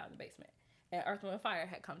and hang out in the basement. And Earth, Wind & Fire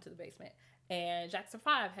had come to the basement. And Jackson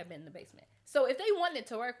 5 had been in the basement. So if they wanted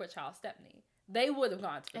to work with Charles Stepney, they would have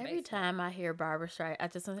gone to the basement. Every time I hear Barbra Streisand, I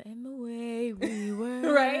just want in the way we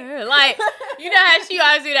were. Right? Like, you know how she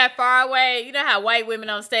always do that far away? You know how white women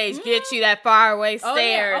on stage get you that far away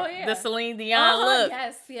stare? Oh, yeah. The Celine Dion look.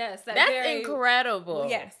 Yes. That's incredible.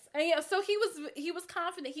 Yes. And yeah, so he was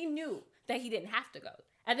confident. He knew that he didn't have to go.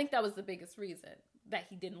 I think that was the biggest reason that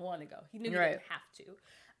he didn't want to go. He knew he didn't have to.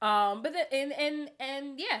 But then,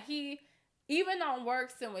 and yeah, he, even on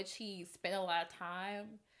works in which he spent a lot of time,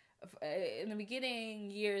 in the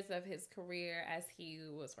beginning years of his career, as he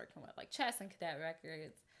was working with like Chess and Cadet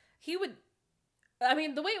Records, he would, I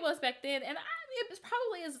mean, the way it was back then, and it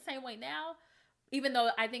probably is the same way now, even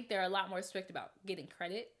though I think they're a lot more strict about getting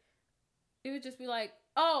credit. it would just be like,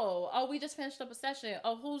 oh, we just finished up a session.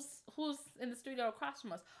 Oh, who's in the studio across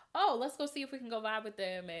from us? Oh, let's go see if we can go vibe with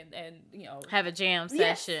them and you know, have a jam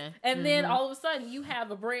session. And then all of a sudden you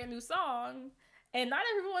have a brand new song, and not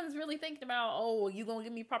everyone's really thinking about, oh, you gonna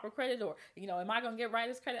give me proper credit, or, you know, am I gonna get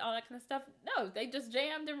writer's credit, all that kind of stuff. No, they just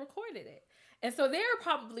jammed and recorded it. And so there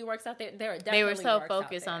probably works out there. They were so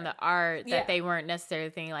focused on the art that they weren't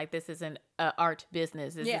necessarily thinking like, this is an art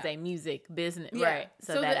business. This is a music business, right?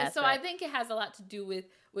 So I think it has a lot to do with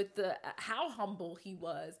the how humble he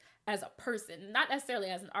was as a person, not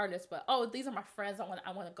necessarily as an artist, but these are my friends. I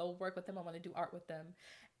want to go work with them. I want to do art with them.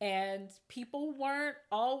 And people weren't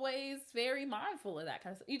always very mindful of that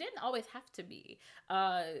kind of stuff. You didn't always have to be.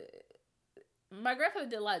 My grandfather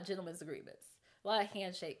did a lot of gentlemen's agreements, a lot of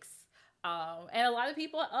handshakes. And a lot of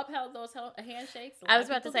people upheld those handshakes. I was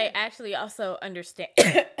about to say, actually, also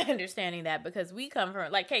understanding that, because we come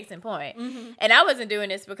from, like, case in point, and I wasn't doing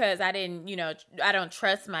this because I didn't, you know, I don't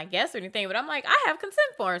trust my guests or anything, but I'm like, I have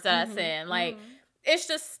consent forms that I send. Like, it's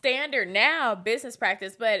just standard now, business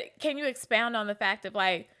practice. But can you expound on the fact of,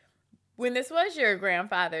 like, when this was your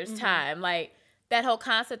grandfather's time, like, that whole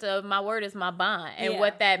concept of my word is my bond, and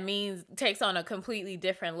what that means takes on a completely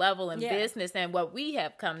different level in business than what we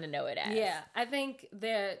have come to know it as. Yeah, I think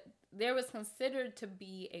that there was considered to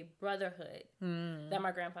be a brotherhood that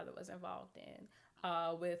my grandfather was involved in.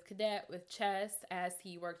 With Cadet, with Chess, as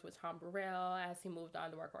he worked with Tom Burrell, as he moved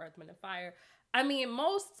on to work with Earth, Wind & Fire. I mean,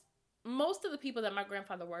 most of the people that my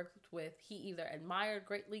grandfather worked with, he either admired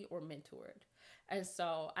greatly or mentored. And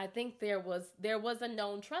so I think there was a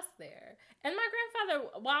known trust there. And my grandfather,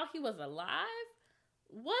 while he was alive,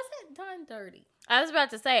 wasn't done dirty. I was about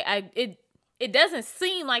to say, it doesn't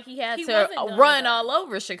seem like he had to run all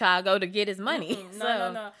over Chicago to get his money.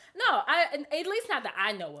 No. At least not that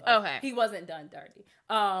I know of. Okay. He wasn't done dirty.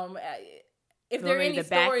 If there are any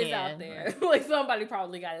stories out there, like, somebody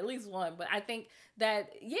probably got at least one. But I think that,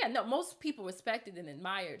 most people respected and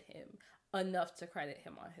admired him enough to credit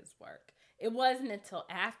him on his work. It wasn't until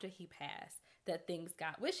after he passed that things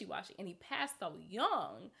got wishy-washy, and he passed so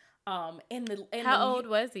young. How old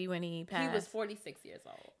was he when he passed? He was 46 years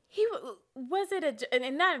old. He was it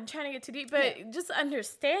and not trying to get too deep, but just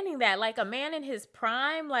understanding that, like, a man in his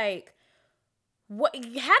prime, like, what? How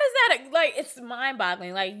does that, like? It's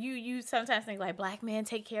mind-boggling. Like, you sometimes think, like, black men,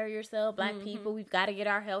 take care of yourself. Black people, we've got to get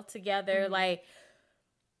our health together. Like,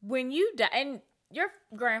 when you die, and your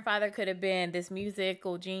grandfather could have been this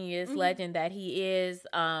musical genius legend that he is,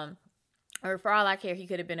 or for all I care, he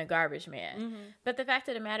could have been a garbage man. But the fact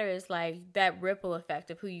of the matter is, like, that ripple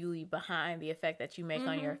effect of who you leave behind, the effect that you make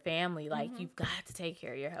on your family, like, you've got to take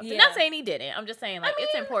care of your health. Yeah. I'm not saying he didn't. I'm just saying, like,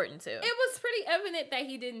 it's important too. It was pretty evident that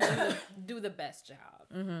he didn't do the best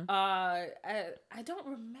job. I don't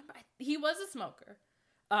remember. He was a smoker.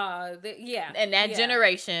 And that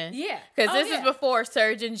generation, because this is before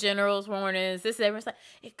Surgeon General's warnings. This is everyone's like,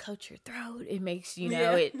 it coats your throat, it makes you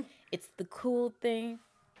know it's the cool thing.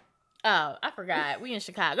 Oh, I forgot, we in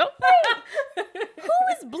Chicago. Who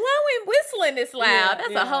is whistling this loud?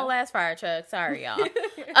 That's a whole ass fire truck. Sorry,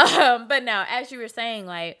 y'all. But now, as you were saying,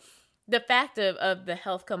 like, the fact of the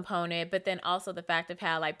health component, but then also the fact of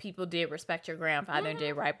how, like, people did respect your grandfather and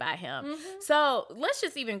did right by him. So let's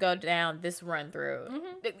just even go down this run through.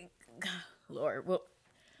 Lord, well,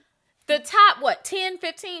 the top, 10,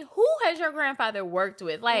 15? Who has your grandfather worked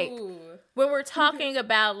with? Like, when we're talking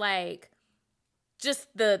about, like, just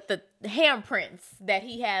the handprints that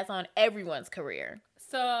he has on everyone's career.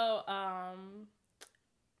 So,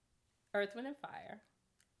 Earth, Wind & Fire.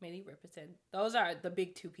 Minnie Riperton. Those are the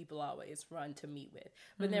big two people always run to meet with.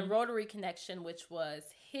 But then Rotary Connection, which was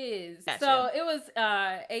his. Gotcha. So it was,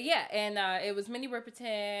 it was Minnie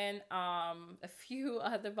Riperton, a few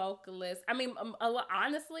other vocalists. I mean,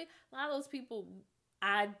 honestly, a lot of those people,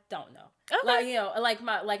 I don't know. Okay. Like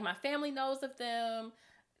my family knows of them.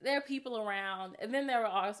 There are people around, and then there were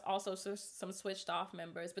also some switched off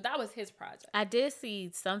members, but that was his project. I did see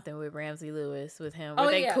something with Ramsey Lewis with him. Were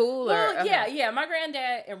they cool? Well, yeah. My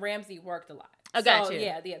granddad and Ramsey worked a lot. I got you.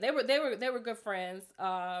 Yeah. They were good friends.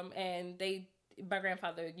 And my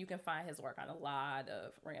grandfather, you can find his work on a lot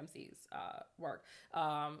of Ramsey's work.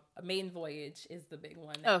 Maiden Voyage is the big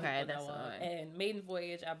one that people know of. And Maiden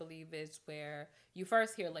Voyage, I believe, is where you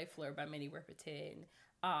first hear Les Fleurs by Minnie Riperton.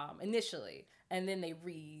 Initially, and then they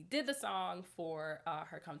redid the song for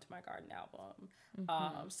her Come to My Garden album.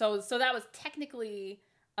 So that was technically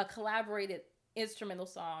a collaborated instrumental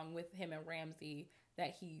song with him and Ramsey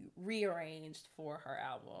that he rearranged for her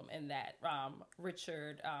album, and that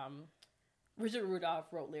Richard Rudolph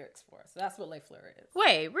wrote lyrics for. So that's what Les Fleurs is.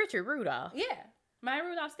 Wait, Richard Rudolph? Yeah. Maya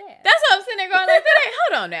Rudolph's dad. That's what I'm sitting there going like, that ain't,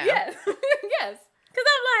 hold on now. Yes. Yes. Because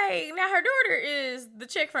I'm like, now her daughter is the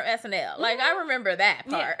chick from SNL. Like, I remember that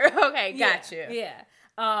part. Yeah. Okay, got you. Yeah.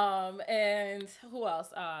 And who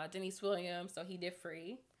else? Denise Williams. So he did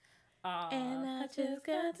Free. And I just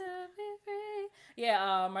got to be free.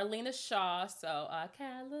 Yeah. Marlena Shaw. So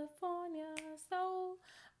California. So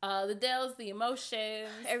the Dells, The Emotions.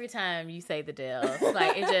 Every time you say the Dells,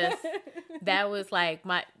 like it just, that was like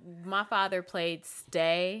my father played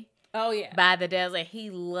Stay. Oh yeah, by the Dells, and he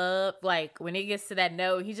loved, like, when it gets to that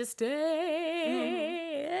note, he just stay.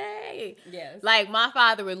 Yes, like my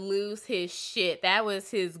father would lose his shit. That was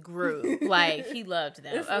his group. Like he loved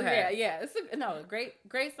them. Okay, yeah. It's a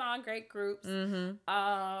great song, great groups.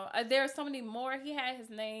 Mm-hmm. There are so many more. He had his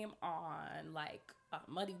name on like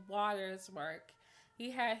Muddy Waters' work.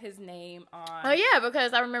 He had his name on. Oh yeah,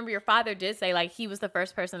 because I remember your father did say like he was the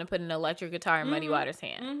first person to put an electric guitar in Muddy Waters'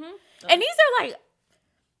 hand. Mm-hmm. And these are like,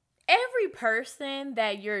 every person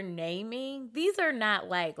that you're naming, these are not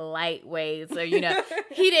like lightweights or,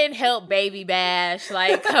 he didn't help Baby Bash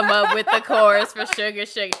like come up with the chorus for Sugar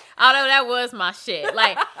Sugar. Although that was my shit.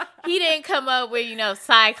 Like he didn't come up with,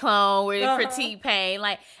 Cyclone for T-Pain.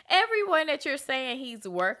 Like everyone that you're saying he's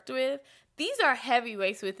worked with, these are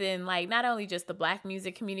heavyweights within like not only just the Black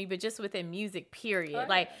music community, but just within music, period. Okay.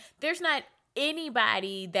 Like there's not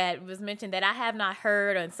anybody that was mentioned that I have not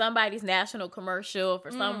heard on somebody's national commercial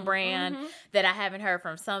for some brand that I haven't heard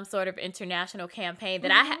from some sort of international campaign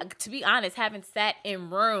that I, to be honest, haven't sat in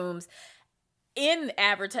rooms in the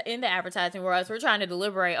advertising world as we're trying to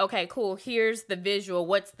deliberate, okay, cool, here's the visual,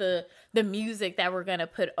 what's the music that we're going to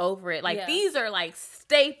put over it. Like these are like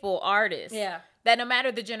staple artists. Yeah. That no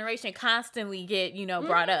matter the generation constantly get,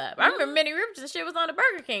 brought up. I remember Minnie Riperton's shit was on the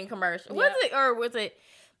Burger King commercial. Was it, or was it?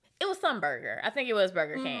 It was some burger. I think it was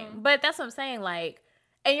Burger King. But that's what I'm saying. Like,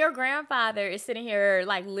 and your grandfather is sitting here,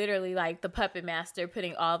 like, literally, like, the puppet master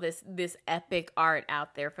putting all this epic art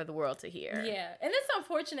out there for the world to hear. Yeah. And it's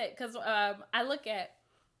unfortunate because I look at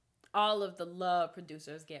all of the love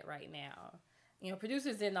producers get right now.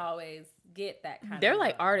 Producers didn't always get that kind They're of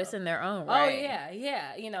like love. Artists in their own right. Oh,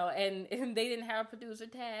 yeah. And they didn't have producer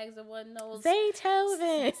tags. It wasn't those.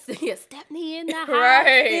 Zaytoven. Yeah, Stepney in the house.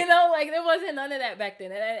 Right. Like there wasn't none of that back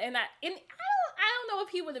then. And I don't know if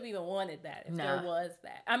he would have even wanted that if there was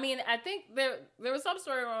that. I mean, I think there was some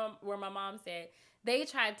story where my mom said they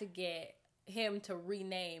tried to get him to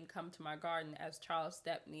rename Come to My Garden as Charles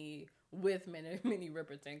Stepney with Minnie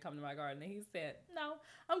Riperton Come to My Garden. And he said, no,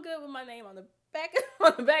 I'm good with my name on the back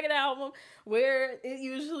of the album where it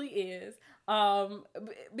usually is,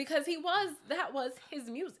 because that was his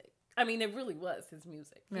music. I mean, it really was his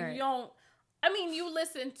music. Right. You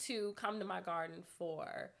listen to Come to My Garden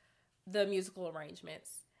for the musical arrangements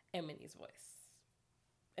and Minnie's voice,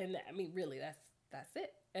 and really that's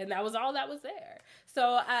it. And that was all that was there.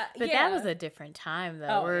 So, that was a different time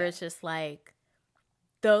though, where it's just like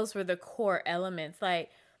those were the core elements, like.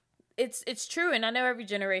 It's true, and I know every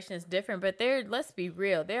generation is different, but let's be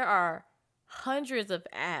real, there are hundreds of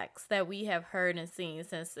acts that we have heard and seen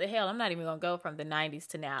since, hell, I'm not even going to go from the 90s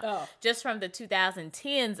to now, just from the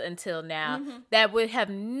 2010s until now, that would have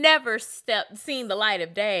never seen the light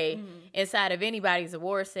of day inside of anybody's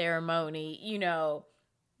award ceremony,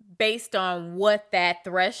 based on what that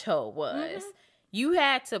threshold was. You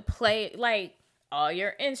had to play, like, all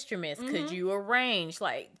your instruments. Could you arrange,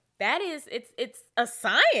 like, that is, it's a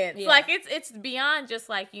science. Yeah. Like it's beyond just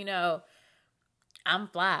like, I'm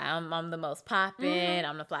fly. I'm the most poppin'.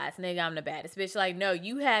 I'm the flyest nigga. I'm the baddest bitch. Like, no,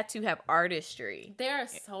 you had to have artistry. There are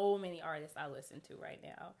so many artists I listen to right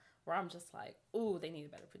now where I'm just like, ooh, they need a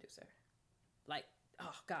better producer. Like,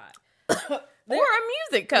 oh God. Or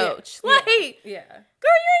a music coach. Yeah. Like, yeah.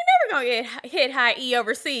 Girl, you ain't never gonna get hit high E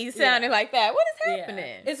overseas sounding like that. What is happening?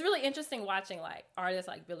 Yeah. It's really interesting watching like artists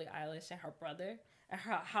like Billie Eilish and her brother.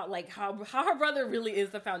 How her brother really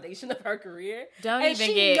is the foundation of her career. Don't and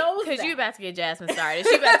even get, because you about to get Jasmine started.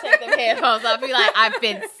 She about to take them headphones off. Be like, I've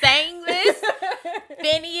been saying this.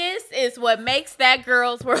 Phineas is what makes that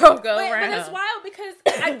girl's world go round. But it's wild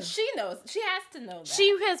because she knows. She has to know that.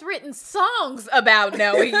 She has written songs about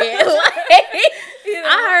knowing it. Like,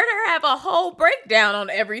 I heard her have a whole breakdown on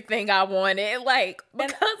everything I wanted, like,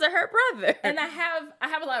 because of her brother. And I have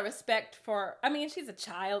a lot of respect for, she's a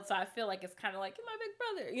child, so I feel like it's kind of like, you're my big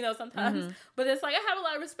brother, sometimes. But it's like, I have a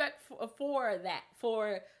lot of respect for that,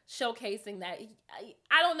 for showcasing that.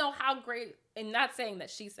 I don't know how great, and not saying that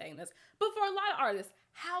she's saying this, but for a lot of artists,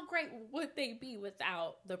 how great would they be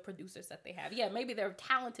without the producers that they have? Yeah, maybe they're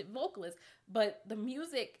talented vocalists, but the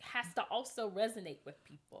music has to also resonate with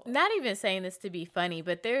people. Not even saying this to be funny,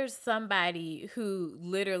 but there's somebody who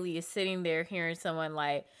literally is sitting there hearing someone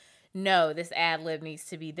like, no, this ad lib needs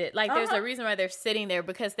to be this. Like, there's a reason why they're sitting there,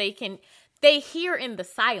 because they hear in the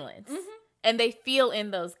silence. And they feel in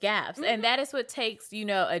those gaps. And that is what takes, you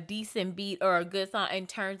know, a decent beat or a good song and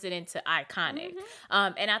turns it into iconic.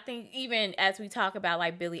 And I think even as we talk about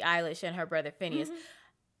like Billie Eilish and her brother Phineas,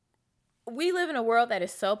 we live in a world that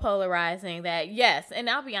is so polarizing that, yes, and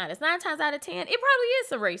I'll be honest, 9 times out of 10, it probably is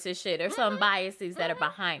some racist shit or some biases that are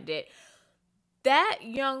behind it. That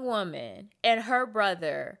young woman and her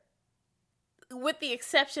brother, with the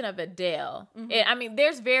exception of Adele, I mean,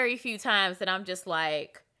 there's very few times that I'm just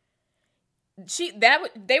like,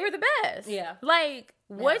 they were the best. Yeah. Like,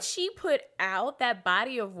 what she put out, that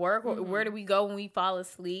body of work, Where Do We Go When We Fall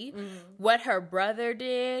Asleep, what her brother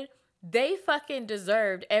did, they fucking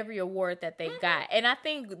deserved every award that they got. And I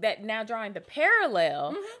think that now drawing the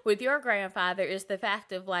parallel with your grandfather is the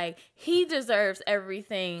fact of like, he deserves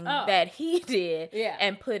everything that he did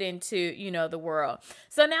and put into, you know, the world.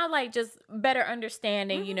 So now like just better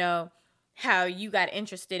understanding, you know, how you got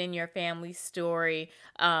interested in your family's story.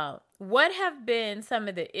 What have been some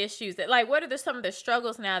of the issues that, like, what are some of the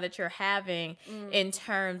struggles now that you're having in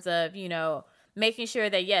terms of, you know, making sure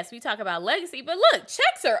that, yes, we talk about legacy, but look,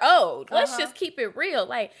 checks are owed. Let's just keep it real.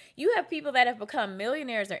 Like, you have people that have become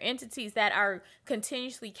millionaires or entities that are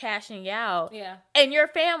continuously cashing out. Yeah. And your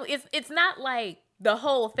family, it's not like the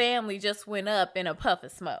whole family just went up in a puff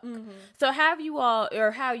of smoke. So have you all, or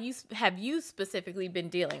have you specifically been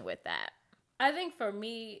dealing with that? I think for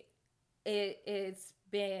me, it's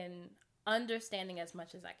been understanding as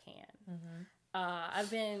much as I can.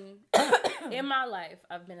 I've been, in my life,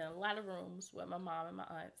 I've been in a lot of rooms with my mom and my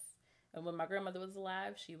aunts. And when my grandmother was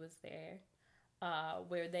alive, she was there,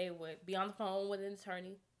 where they would be on the phone with an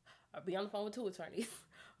attorney, or be on the phone with 2 attorneys,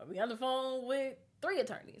 or be on the phone with 3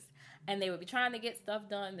 attorneys. And they would be trying to get stuff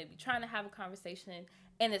done. They'd be trying to have a conversation.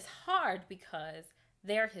 And it's hard because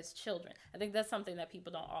they're his children. I think that's something that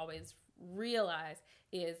people don't always realize,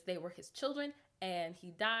 is they were his children, and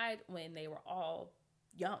he died when they were all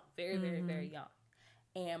young, very, very, very young.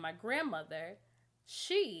 And my grandmother,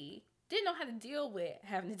 she didn't know how to deal with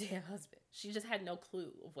having a dead husband. She just had no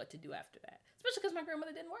clue of what to do after that, especially because my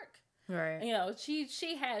grandmother didn't work. Right. You know, she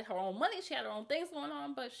had her own money, she had her own things going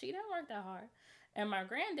on, but she didn't work that hard. And my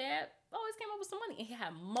granddad always came up with some money, and he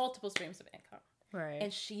had multiple streams of income. Right.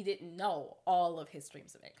 And she didn't know all of his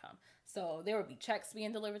streams of income. So there would be checks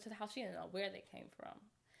being delivered to the house. She didn't know where they came from.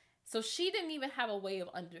 So she didn't even have a way of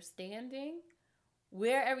understanding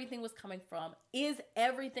where everything was coming from. Is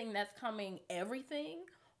everything that's coming everything?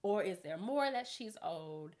 Or is there more that she's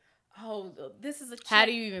owed? Oh, this is a check. How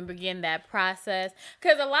do you even begin that process?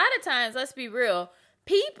 Because a lot of times, let's be real,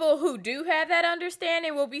 people who do have that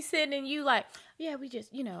understanding will be sending you like, yeah, we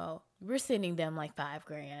just, you know, we're sending them like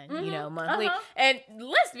 $5,000, you know, monthly. And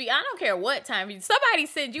let's be, I don't care what time, somebody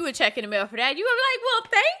sends you a check in the mail for that, you gonna be like, well,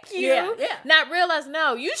 thank you. Yeah. Not realize,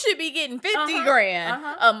 no, you should be getting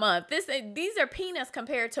 $50,000 a month. These are peanuts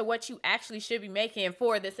compared to what you actually should be making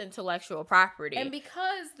for this intellectual property. And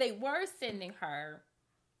because they were sending her,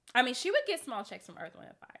 I mean, she would get small checks from Earth, Wind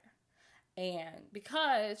 & Fire. And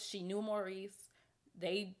because she knew Maurice,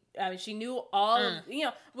 she knew all, you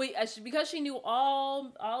know, because she knew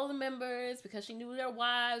all the members, because she knew their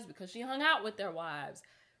wives, because she hung out with their wives,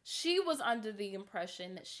 she was under the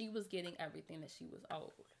impression that she was getting everything that she was owed.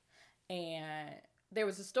 And there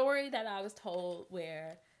was a story that I was told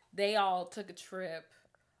where they all took a trip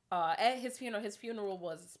at his funeral. His funeral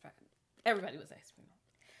was, everybody was at his funeral.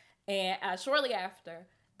 And shortly after,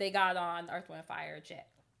 they got on Earth, Wind & Fire jet.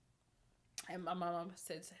 And my mom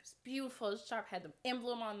said it was beautiful, it was sharp, had the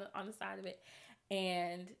emblem on the side of it.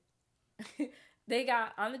 And they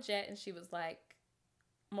got on the jet, and she was like,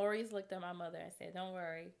 Maurice looked at my mother and said, don't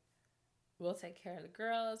worry, we'll take care of the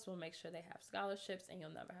girls, we'll make sure they have scholarships, and you'll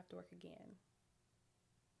never have to work again.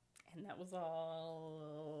 And that was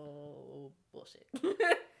all bullshit.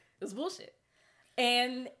 It was bullshit.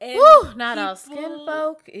 And woo, not all skin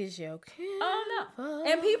folk is your kin. Oh no.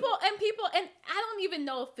 And people, and I don't even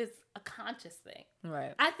know if it's a conscious thing.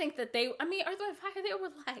 Right. I think that Earth, Wind & Fire, they were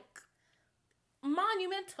like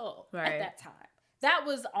monumental at that time. That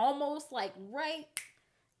was almost like right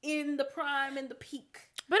in the prime and the peak.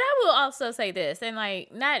 But I will also say this, and like,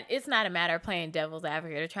 it's not a matter of playing devil's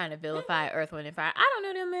advocate or trying to vilify Earth, Wind & Fire. I don't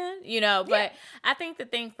know them, man, you know, but I think the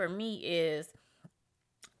thing for me is,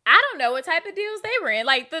 I don't know what type of deals they were in.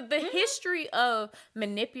 Like the history of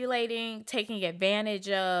manipulating, taking advantage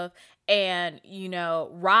of, and, you know,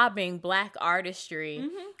 robbing Black artistry.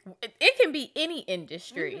 It can be any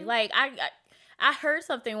industry. Like I heard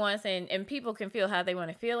something once, and people can feel how they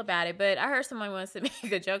want to feel about it, but I heard someone once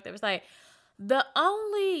make a joke that was like, the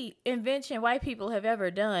only invention white people have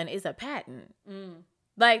ever done is a patent.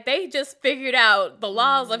 Like, they just figured out the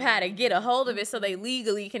laws of how to get a hold of it so they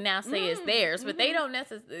legally can now say it's theirs. But they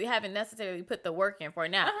haven't necessarily put the work in for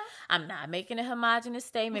it. Now, I'm not making a homogenous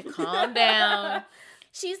statement. Calm down.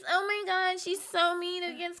 Oh my God, she's so mean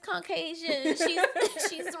against Caucasians.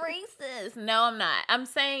 She's racist. No, I'm not. I'm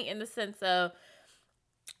saying in the sense of,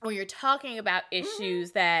 when you're talking about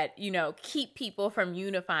issues that, you know, keep people from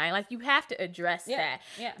unifying, like, you have to address that.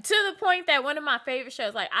 Yeah. To the point that one of my favorite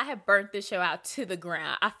shows, like, I have burnt this show out to the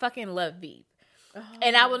ground. I fucking love Veep.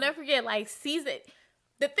 And I will never forget, like,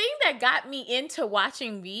 the thing that got me into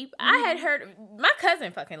watching Veep, I had heard, my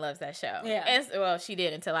cousin fucking loves that show. Yeah. And, well, she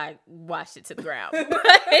did until I watched it to the ground.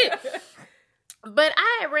 But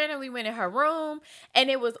I had randomly went in her room, and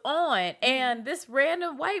it was on, and this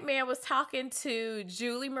random white man was talking to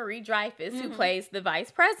Julie Marie Dreyfus, who plays the vice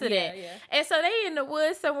president. Yeah. And so they in the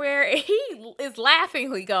woods somewhere, and he is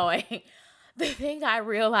laughingly going, the thing I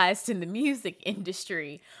realized in the music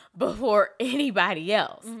industry before anybody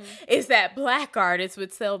else is that Black artists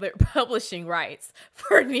would sell their publishing rights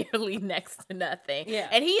for nearly next to nothing. Yeah.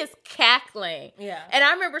 And he is cackling. Yeah. And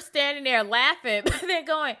I remember standing there laughing, but then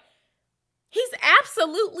going, he's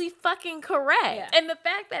absolutely fucking correct. Yeah. And the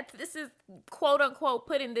fact that this is, quote unquote,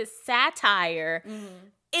 put in this satire,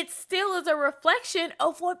 it still is a reflection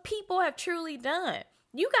of what people have truly done.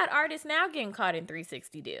 You got artists now getting caught in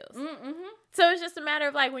 360 deals. So it's just a matter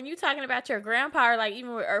of, like, when you talking about your grandpa, or, like,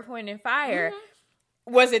 even with Earth, Wind, and Fire,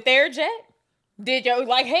 was it their jet? Did you,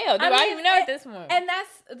 like, hell, I even know at this point? And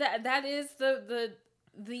that is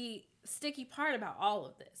the sticky part about all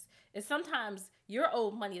of this, is sometimes you're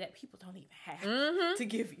owed money that people don't even have to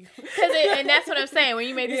give you. And that's what I'm saying. When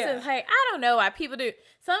you make this sense, like, I don't know why people do.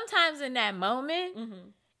 Sometimes in that moment,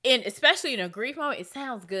 and especially in a grief moment, it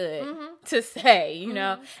sounds good to say, you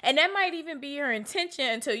know. And that might even be your intention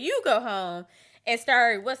until you go home and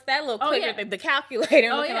start, what's that little clicker, the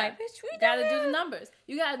calculator, looking like, bitch, we gotta do the numbers.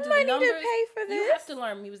 You gotta do the numbers. To pay for this. You have to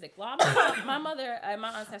learn music law. My mother and my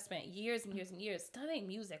aunts have spent years and years and years studying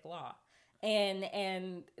music law.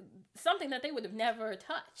 And something that they would have never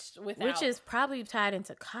touched without. Which is probably tied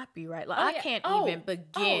into copyright. Like, I can't even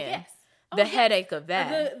begin the headache of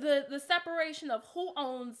that. The separation of who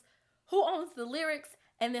owns the lyrics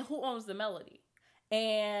and then who owns the melody.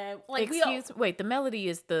 And, like, wait, the melody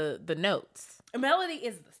is the notes. The melody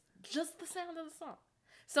is just the sound of the song.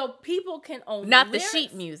 So people can own not the lyrics.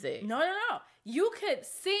 Sheet music. No. You could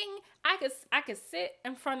sing. I could sit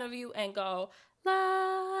in front of you and go, la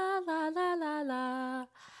la la la la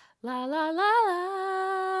la la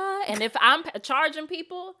la, and if I'm charging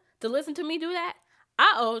people to listen to me do that,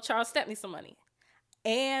 I owe Charles Stepney some money.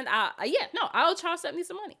 And I owe Charles Stepney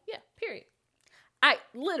some money. Yeah, period.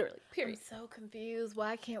 Period. I'm so confused.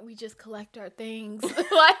 Why can't we just collect our things?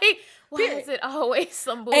 Like, why is it always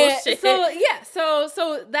some bullshit?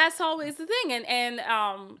 So that's always the thing. And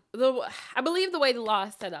I believe the way the law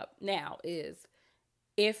is set up now is,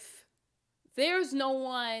 if there's no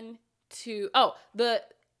one to... Oh, the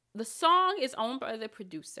song is owned by the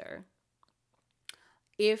producer.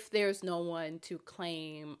 If there's no one to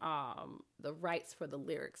claim the rights for the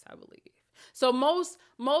lyrics, I believe. So most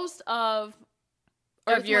of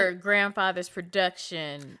your grandfather's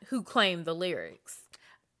production, who claimed the lyrics?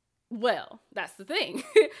 Well, that's the thing.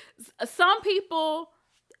 Some people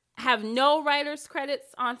have no writer's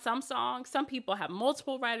credits on some songs. Some people have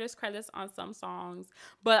multiple writer's credits on some songs.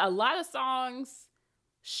 But a lot of songs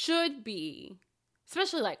should be,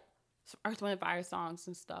 especially like Earth, Wind, and Fire songs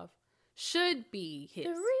and stuff, should be hits.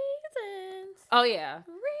 The reasons. Oh, yeah.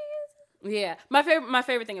 The reasons. Yeah. My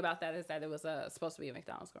favorite thing about that is that it was supposed to be a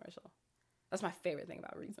McDonald's commercial. That's my favorite thing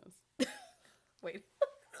about Reasons. Wait.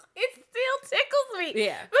 It still tickles me.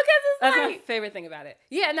 Yeah. Because that's my favorite thing about it.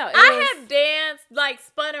 Yeah, no. I have danced, like,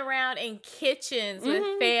 spun around in kitchens with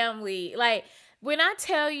family. Like, when I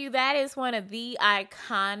tell you that is one of the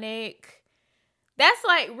iconic... That's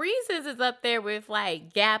like, Reasons is up there with,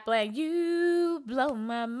 like, Gap, like, you blow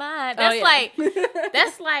my mind. That's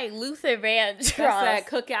that's like Luther Vandross. That's that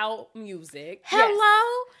cookout music.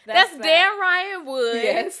 Hello? Yes. That's Dan Ryan Wood.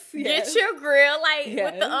 Yes. Get your grill, like,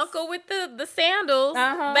 with the uncle with the sandals, the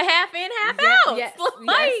half in, half out. else. Yes,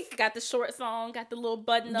 Like, yes. Got the short song, got the little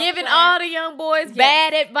button up giving playing. all the young boys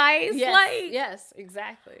bad advice. Yes, Like, yes,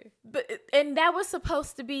 exactly. and that was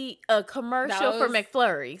supposed to be a commercial for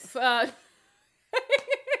McFlurry's.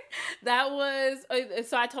 That was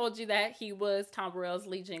so I told you that he was Tom Burrell's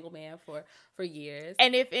lead jingle man for years.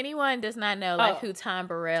 And if anyone does not know who Tom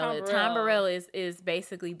Burrell is, Tom Burrell is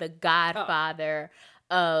basically the godfather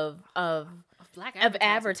of Black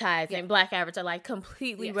advertising, black advertising, like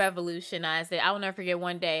completely revolutionized it. I will never forget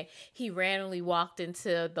one day he randomly walked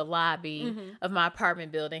into the lobby of my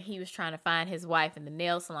apartment building. He was trying to find his wife in the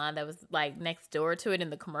nail salon that was like next door to it in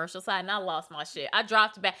the commercial side, and I lost my shit. I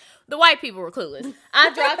dropped back. The white people were clueless.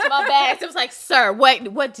 I dropped my bags. It was like, sir,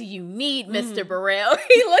 what do you need, Mr. Burrell?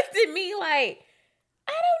 He looked at me like,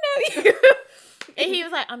 I don't know you. And he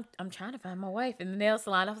was like, I'm trying to find my wife in the nail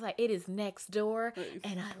salon. I was like, it is next door,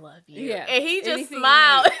 and I love you. Yeah. And he just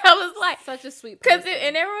smiled. I was like, such a sweet person.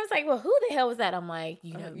 And everyone was like, well, who the hell was that? I'm like,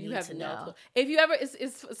 you have to know. Clue. If you ever,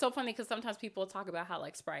 it's so funny because sometimes people talk about how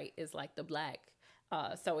like Sprite is like the black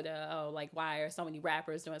soda, like why are so many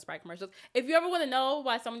rappers doing Sprite commercials? If you ever want to know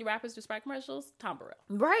why so many rappers do Sprite commercials, Tom Burrell.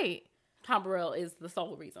 Right. Tom Burrell is the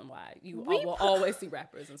sole reason why you will always see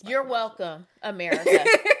rappers in Sprite You're welcome, America.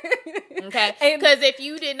 Okay? Because if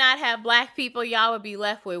you did not have black people, y'all would be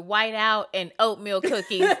left with whiteout and oatmeal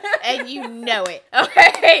cookies, and you know it.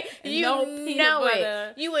 Okay? You know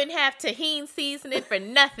it. You wouldn't have tahini seasoning for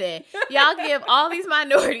nothing. Y'all give all these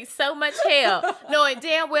minorities so much hell, knowing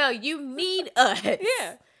damn well you need us.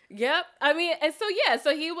 Yeah. Yep. I mean, and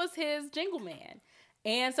so he was his jingle man.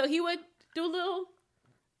 And so he would do little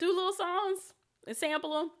songs and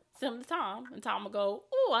sample them, send them to Tom, and Tom would go,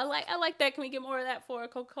 "Oh, I like that. Can we get more of that for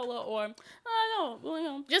Coca-Cola?" Or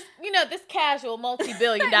no, just this casual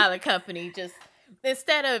multi-billion-dollar company just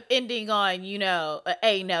instead of ending on a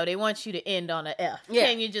A note, they want you to end on a F. Yeah.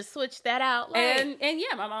 Can you just switch that out? Like, and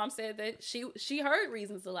yeah, my mom said that she heard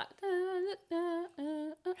Reasons a lot,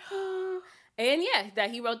 and yeah, that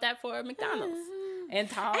he wrote that for McDonald's. And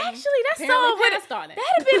Tom actually, that song would have that'd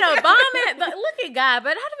have been a bomb. Look at God,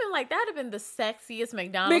 but that'd have been the sexiest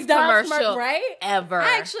McDonald's commercial ever.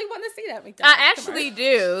 I actually want to see that McDonald's. I actually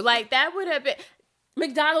do. Like that would have been.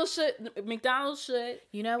 McDonald's should.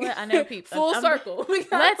 You know what? I know people. Full circle.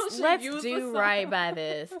 Let's do right by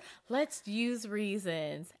this. Let's use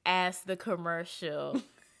Reasons as the commercial.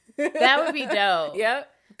 That would be dope. Yep.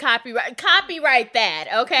 Copyright that,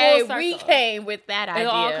 okay? We came with that idea.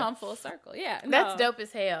 It'll all come full circle. Yeah. No. That's dope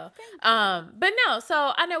as hell. But no,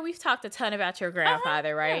 so I know we've talked a ton about your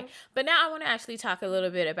grandfather, right? Yeah. But now I want to actually talk a little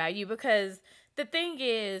bit about you because the thing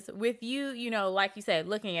is with you, like you said,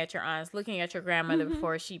 looking at your aunts, looking at your grandmother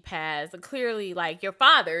before she passed, clearly like your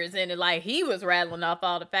father is in it, like he was rattling off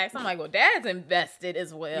all the facts. I'm like, well, Dad's invested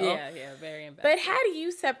as well. Yeah, very invested. But how do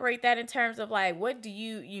you separate that in terms of like, what do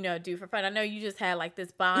you, do for fun? I know you just had like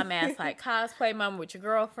this bomb ass like cosplay moment with your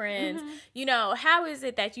girlfriends. How is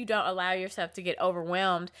it that you don't allow yourself to get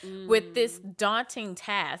overwhelmed with this daunting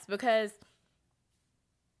task? Because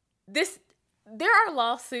there are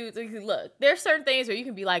lawsuits. Look, there are certain things where you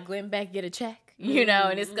can be like, Glenn Beck, get a check,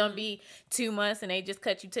 and it's going to be 2 months and they just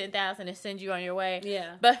cut you $10,000 and send you on your way.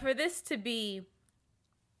 Yeah. But for this to be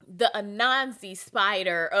the Anansi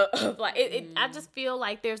spider of like, I just feel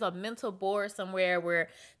like there's a mental board somewhere where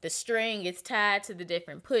the string is tied to the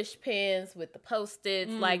different push pins with the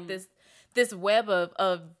Post-its, like this web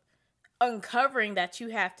of uncovering that you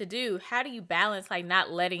have to do. How do you balance like not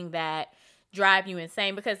letting that drive you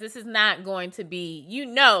insane? Because this is not going to be,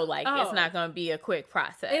 it's not going to be a quick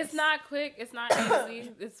process. It's not quick. It's not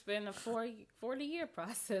easy. It's been a 40-year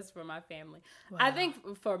process for my family. Wow. I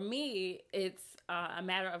think for me, it's a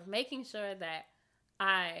matter of making sure that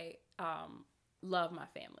I love my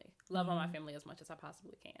family. Love on my family as much as I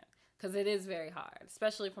possibly can. Because it is very hard,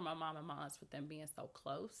 especially for my mom and moms with them being so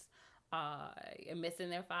close and missing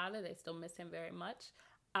their father. They still miss him very much.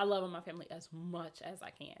 I love on my family as much as I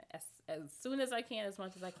can, as soon as I can, as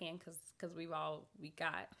much as I can, because we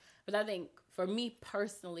got. But I think for me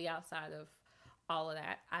personally, outside of all of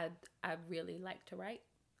that, I really like to write.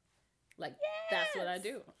 Like that's what I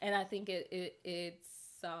do, and I think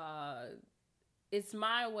it's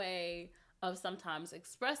my way of sometimes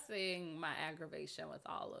expressing my aggravation with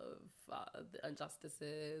all of the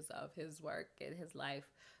injustices of his work and his life.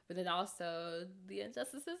 But then also the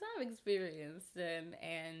injustices I've experienced and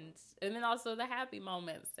then also the happy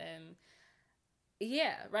moments. And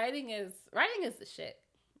yeah, writing is the shit.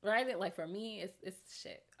 Writing, like for me, it's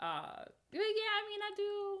shit. I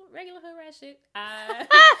do regular hood rat shit.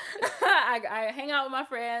 I hang out with my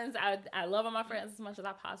friends. I love on my friends as much as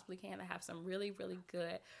I possibly can. I have some really, really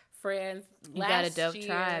good friends. You got a dope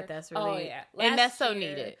tribe. That's really, and that's so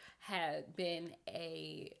needed. Had been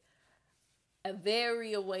a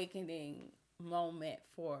very awakening moment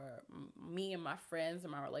for me and my friends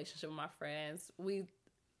and my relationship with my friends. We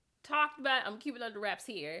talked about, I'm keeping it under wraps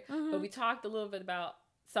here, but we talked a little bit about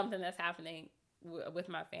something that's happening with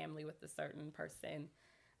my family with a certain person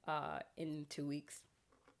in 2 weeks.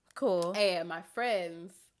 Cool. And my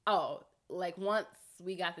friends, once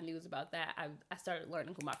we got the news about that, I started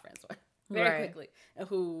learning who my friends were very quickly and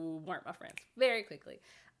who weren't my friends very quickly.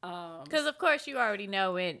 Because of course you already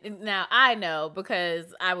know it. Now I know because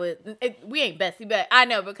we ain't bestie, but I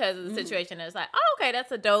know because of the situation. It's like, oh, okay,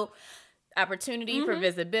 that's a dope opportunity for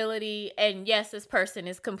visibility. And yes, this person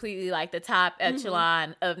is completely like the top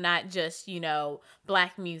echelon of not just,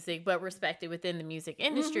 Black music, but respected within the music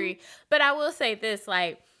industry. But I will say this,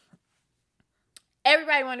 like,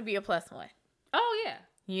 everybody want to be a plus one. Oh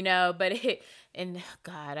yeah. But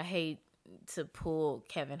God, I hate to pull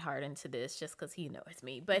Kevin Hart into this just because he knows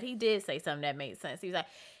me, but he did say something that made sense. He was like,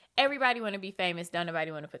 everybody want to be famous, don't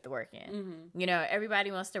nobody want to put the work in.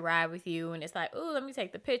 Everybody wants to ride with you, and it's like, oh, let me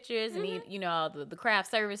take the pictures and eat, all the craft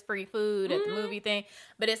service free food at the movie thing.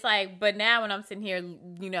 But it's like, but now when I'm sitting here,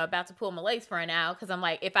 about to pull my lace front out, because I'm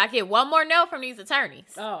like, if I get one more no from these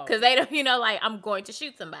attorneys, because they don't, I'm going to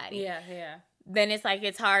shoot somebody. Yeah. Then it's like,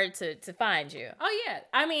 it's hard to find you. Oh yeah.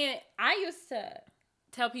 I mean, I used to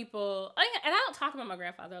tell people, and I don't talk about my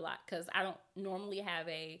grandfather a lot because I don't normally have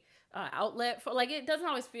a outlet for, like, it doesn't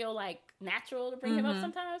always feel like natural to bring him up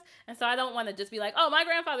sometimes, and so I don't want to just be like, oh, my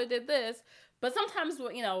grandfather did this. But sometimes,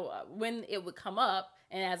 when it would come up,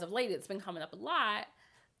 and as of late it's been coming up a lot,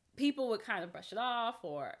 people would kind of brush it off,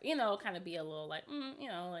 or kind of be a little like,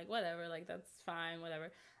 like whatever, like that's fine,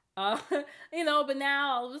 whatever. But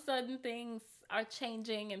now all of a sudden things are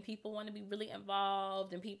changing and people want to be really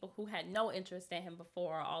involved, and people who had no interest in him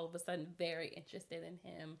before are all of a sudden very interested in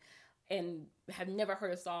him and have never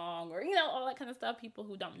heard a song, or all that kind of stuff. People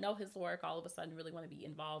who don't know his work all of a sudden really want to be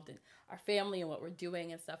involved in our family and what we're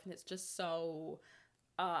doing and stuff, and it's just so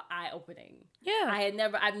eye-opening. Yeah.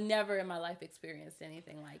 I've never in my life experienced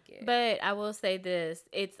anything like it. But I will say this,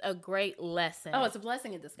 it's a great lesson. Oh, it's a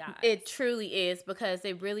blessing in disguise. It truly is, because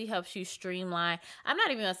it really helps you streamline. I'm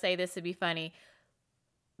not even going to say this to be funny.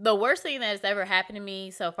 The worst thing that has ever happened to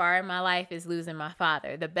me so far in my life is losing my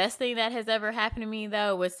father. The best thing that has ever happened to me,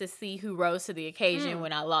 though, was to see who rose to the occasion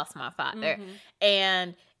when I lost my father.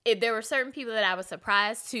 And there were certain people that I was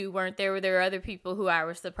surprised to weren't there. There were other people who I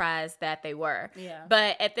was surprised that they were. Yeah.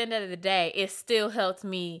 But at the end of the day, it still helped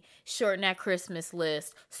me shorten that Christmas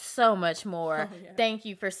list so much more. Oh, yeah. Thank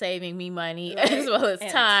you for saving me money as well as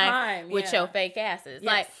time with your fake asses.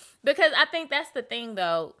 Yes. Like, because I think that's the thing,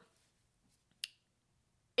 though.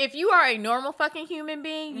 If you are a normal fucking human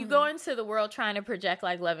being, you go into the world trying to project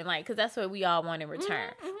like love and light, because that's what we all want in return.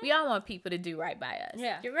 We all want people to do right by us.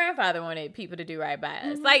 Yeah. Your grandfather wanted people to do right by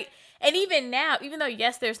us. Like, and even now, even though,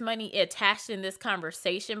 yes, there's money attached in this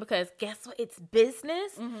conversation, because guess what? It's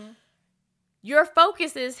business. Your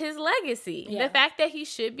focus is his legacy. Yeah. The fact that he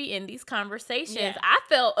should be in these conversations. Yeah. I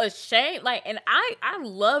felt ashamed. Like, and I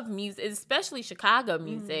love music, especially Chicago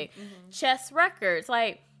music, Chess Records.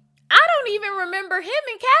 Like, I don't even remember him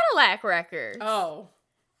in Cadillac Records. Oh.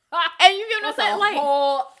 And you get what I'm saying?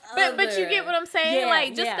 Like, but you get what I'm saying? Yeah,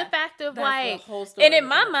 like, just the fact of, that's like, and in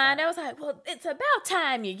my mind, I was like, well, it's about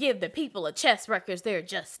time you give the people of Chess Records their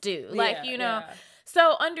just due. Like,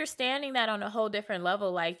 So understanding that on a whole different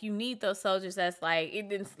level, like, you need those soldiers that's like,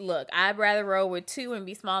 look, I'd rather roll with 2 and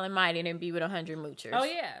be small and mighty than be with 100 moochers. Oh,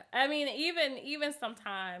 yeah. I mean, even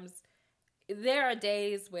sometimes there are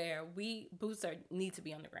days where boots need to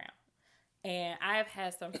be on the ground. And I've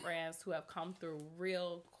had some friends who have come through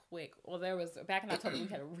real quick. Well, back in October, we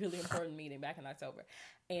had a really important meeting back in October.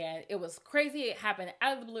 And it was crazy. It happened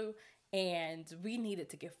out of the blue. And we needed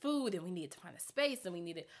to get food, and we needed to find a space, and we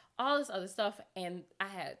needed all this other stuff. And I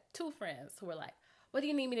had 2 friends who were like, what do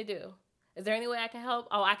you need me to do? Is there any way I can help?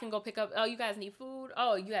 Oh, I can go pick up. Oh, you guys need food?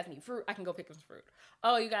 Oh, you guys need fruit? I can go pick up some fruit.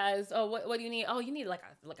 Oh, you guys, what do you need? Oh, you need like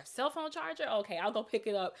a cell phone charger? Okay, I'll go pick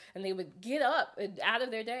it up. And they would get up out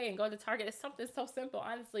of their day and go to Target. It's something so simple,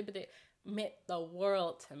 honestly, but it meant the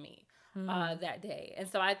world to me that day. And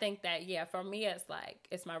so I think that, for me, it's like,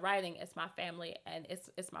 it's my writing, it's my family, and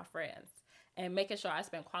it's my friends. And making sure I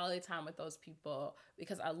spend quality time with those people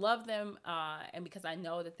because I love them and because I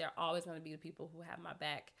know that they're always going to be the people who have my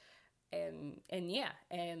back. And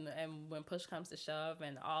when push comes to shove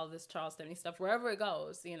and all this Charles Stepney stuff, wherever it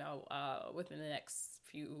goes, within the next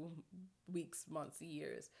few weeks, months,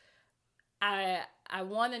 years, I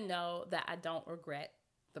want to know that I don't regret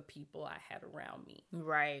the people I had around me.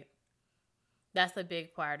 Right. That's a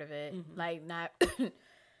big part of it. Like,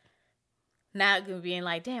 not being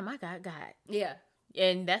like, damn, I got. Yeah.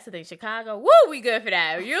 And that's the thing. Chicago, woo, we good for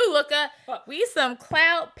that. You look up, we some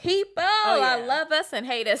clout people. Oh, yeah. I love us and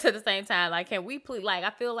hate us at the same time. Like, can we please, like,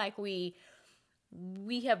 I feel like we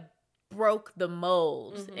have broke the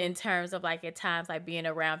molds in terms of, like, at times, like, being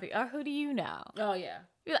around people. Or who do you know? Oh, yeah.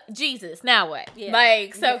 Jesus, now what? Yeah.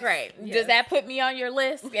 Like, so great. Yes. Does that put me on your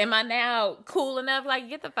list? Am I now cool enough? Like,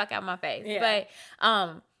 get the fuck out of my face. Yeah.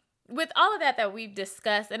 But with all of that we've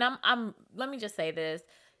discussed, and I'm let me just say this.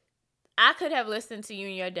 I could have listened to you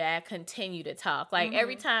and your dad continue to talk. Like,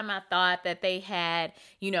 every time I thought that they had,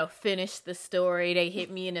 finished the story, they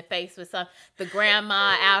hit me in the face with the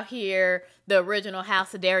grandma out here, the original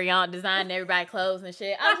House of Dariant designing everybody clothes and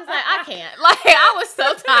shit. I was just like, I can't. Like, I was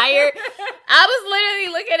so tired. I was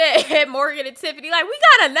literally looking at Morgan and Tiffany like, we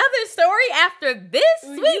got another story after this?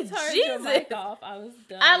 Sweet Jesus. Your mic off, I was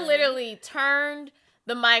done. I literally turned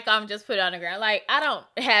the mic off and just put it on the ground. Like, I don't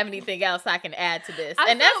have anything else I can add to this.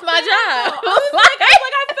 And that's my job. I felt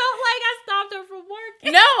like I stopped her from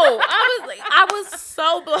working. No, I was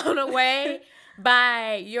so blown away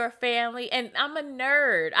by your family. And I'm a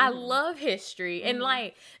nerd. I love history. And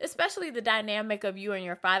like, especially the dynamic of you and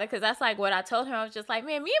your father. Because that's like what I told him. I was just like,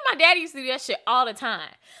 man, me and my daddy used to do that shit all the time.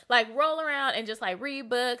 Like, roll around and just like read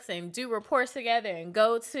books and do reports together and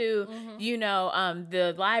go to,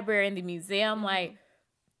 the library and the museum. Like,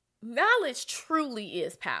 knowledge truly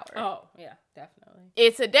is power. Oh, yeah, definitely.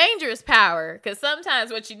 It's a dangerous power because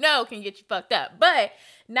sometimes what you know can get you fucked up. But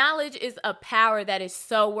knowledge is a power that is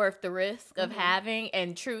so worth the risk of having,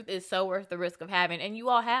 and truth is so worth the risk of having. And you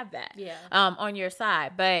all have that on your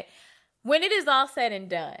side. But when it is all said and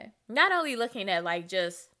done, not only looking at like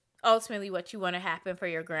just ultimately what you want to happen for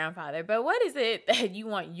your grandfather, but what is it that you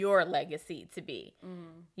want your legacy to be?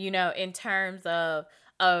 In terms of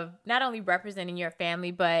not only representing your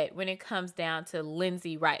family, but when it comes down to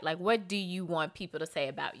Lindsay Wright, like, what do you want people to say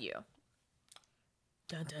about you?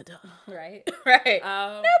 Dun, dun, dun. Right. Right.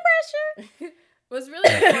 No pressure. What's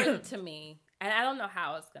really important to me, and I don't know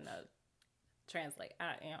how it's going to translate.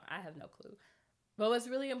 I have no clue. But what's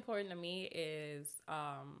really important to me is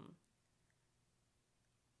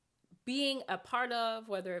being a part of,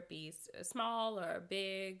 whether it be small or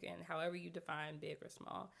big, and however you define big or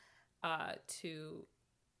small, to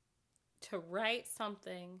write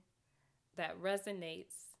something that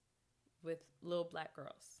resonates with little Black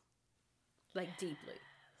girls, like deeply.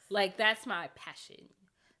 Like, that's my passion.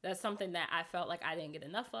 That's something that I felt like I didn't get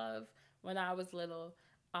enough of when I was little.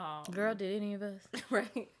 Girl, did any of us?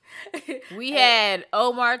 Right. We had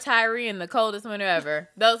Omar, Tyree, and The Coldest Winter Ever.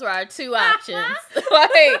 Those were our two options.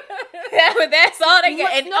 Like, that's all they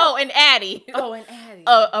got. And Addie. Oh, and Addie.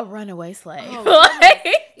 A runaway slave.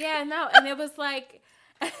 Yeah, no. And it was like,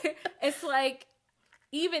 it's like,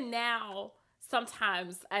 even now,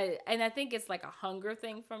 sometimes I think it's like a hunger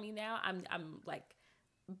thing for me now. I'm like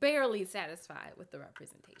barely satisfied with the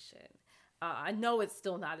representation. I know it's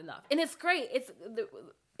still not enough, and it's great.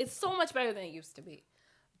 It's so much better than it used to be,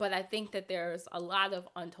 but I think that there's a lot of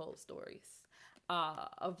untold stories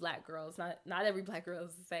of Black girls. Not every Black girl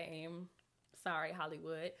is the same. Sorry,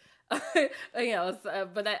 Hollywood. But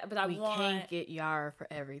I can't get Yara for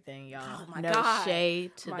everything, y'all. Oh my no God.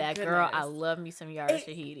 Shade to that goodness. Girl. I love me some Yara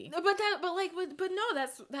Shahidi. But no,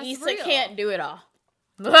 that's Issa real. can't do it all.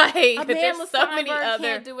 Like, there's so many other.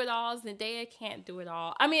 Can't do it all. Zendaya can't do it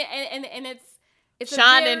all. I mean, and it's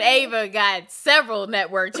Shonda and Ava got several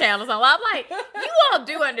network channels on. I'm like, you all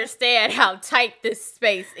do understand how tight this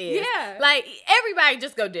space is. Yeah. Like, everybody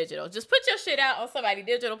just go digital. Just put your shit out on somebody's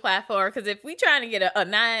digital platform. Because if we trying to get a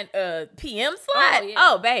 9 p.m.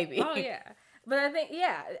 slot, baby. Oh, yeah. But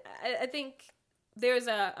I think there's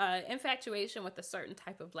a infatuation with a certain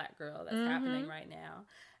type of Black girl that's happening right now.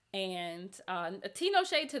 And no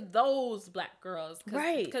shade to those Black girls,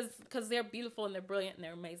 right? Because they're beautiful and they're brilliant and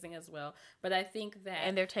they're amazing as well. But I think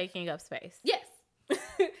that they're taking up space. Yes,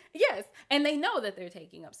 yes, and they know that they're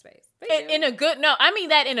taking up space. In a good I mean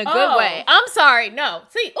that in a good way. I'm sorry, no.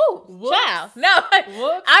 See, wow, no.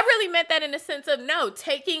 Whoops. I really meant that in the sense of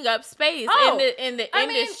taking up space in the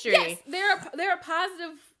industry. Yes, there are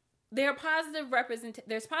positive. There's positive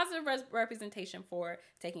representation for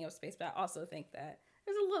taking up space, but I also think that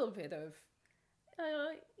there's a little bit of,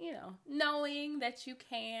 knowing that you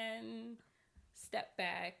can step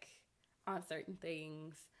back on certain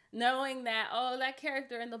things, knowing that, that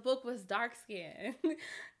character in the book was dark skinned,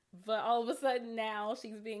 but all of a sudden now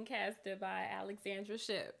she's being casted by Alexandra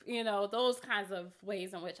Shipp. Those kinds of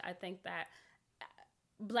ways in which I think that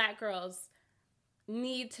Black girls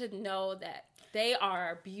need to know that they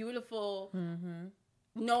are beautiful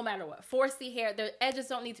no matter what. 4C hair, the edges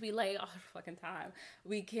don't need to be laid all the fucking time.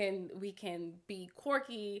 We can be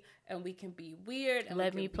quirky and we can be weird. And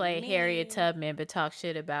let me play Harriet Tubman, but talk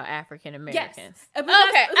shit about African Americans. Yes. Okay,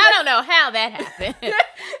 I don't know how that happened.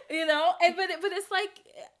 You know, but it's like,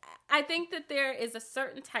 I think that there is a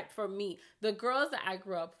certain type for me. The girls that I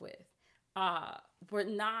grew up with were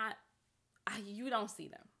not. You don't see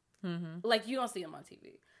them. Mm-hmm. Like, you don't see them on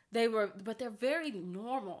TV. But they're very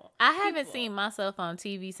normal. I haven't seen myself on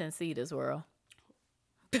TV since Cedar's World.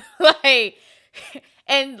 Like,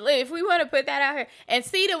 and if we want to put that out here, and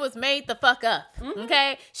Cedar was made the fuck up,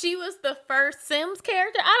 okay? She was the first Sims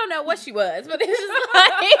character. I don't know what she was, but it's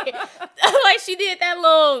just like she did that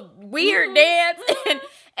little weird dance,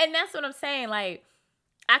 and that's what I'm saying. Like,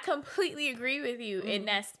 I completely agree with you in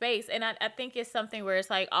that space, and I think it's something where it's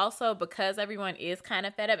like also because everyone is kind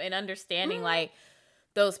of fed up and understanding like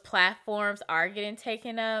those platforms are getting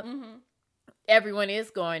taken up. Everyone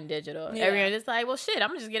is going digital. Yeah. Everyone is like, well, shit, I'm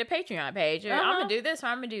going to just get a Patreon page. Or I'm going to do this or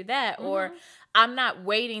I'm going to do that. Or I'm not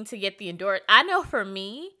waiting to get the endorsement. I know for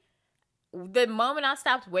me, the moment I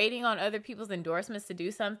stopped waiting on other people's endorsements to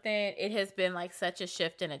do something, it has been like such a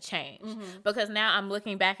shift and a change. Because now I'm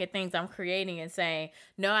looking back at things I'm creating and saying,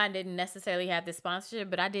 no, I didn't necessarily have this sponsorship,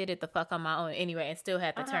 but I did it the fuck on my own anyway and still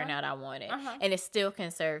had the turnout I wanted. And it still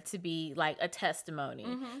can serve to be like a testimony.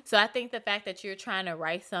 So I think the fact that you're trying to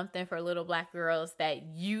write something for little Black girls that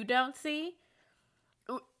you don't see,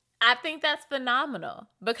 I think that's phenomenal,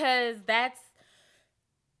 because that's,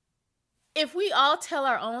 if we all tell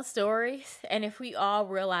our own stories and if we all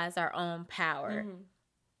realize our own power,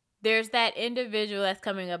 there's that individual that's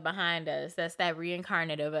coming up behind us, that's that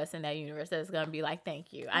reincarnate of us in that universe that's going to be like,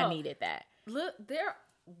 thank you. I needed that. Look, they're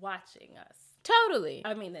watching us. Totally.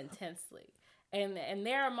 I mean, intensely. And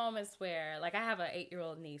there are moments where, like, I have an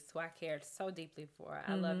 8-year-old niece who I cared so deeply for.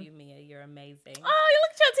 I love you, Mia. You're amazing. Oh,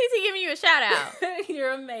 look at your TT giving you a shout out.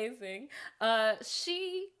 You're amazing.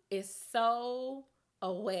 She is so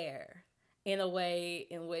aware in a way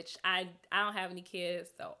in which I don't have any kids,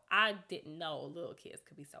 so I didn't know little kids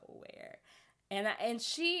could be so aware. And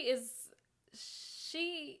she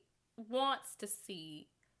wants to see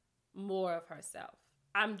more of herself.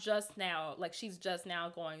 She's just now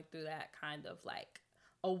going through that kind of like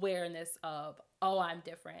awareness of, oh, I'm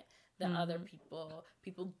different than other people.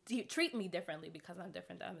 People treat me differently because I'm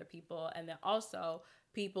different than other people. And then also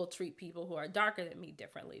people treat people who are darker than me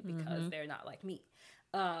differently because they're not like me.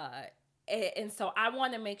 And so I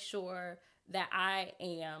want to make sure that I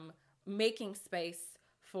am making space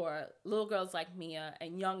for little girls like Mia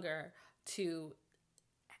and younger to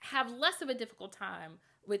have less of a difficult time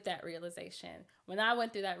with that realization. When I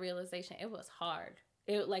went through that realization, it was hard.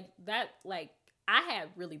 I had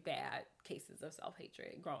really bad cases of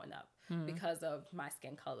self-hatred growing up because of my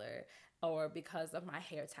skin color or because of my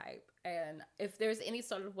hair type. And if there's any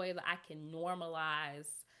sort of way that I can normalize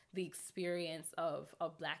the experience of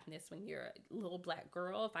Blackness when you're a little Black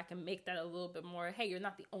girl, if I can make that a little bit more, hey, you're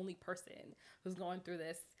not the only person who's going through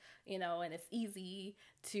this, you know, and it's easy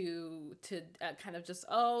to kind of just,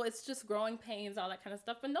 oh, it's just growing pains, all that kind of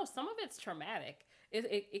stuff. But no, some of it's traumatic.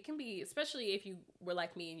 It can be, especially if you were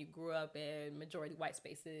like me and you grew up in majority white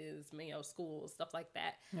spaces, you know, schools, stuff like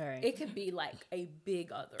that. Right. It could be like a big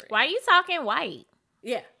othering. Why are you talking white?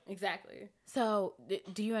 Yeah, exactly. So,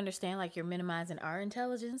 do you understand? Like, you're minimizing our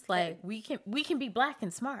intelligence. Like, we can be Black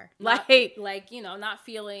and smart. Like, you know, not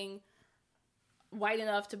feeling white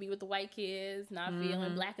enough to be with the white kids, not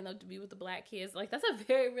feeling Black enough to be with the Black kids. Like, that's a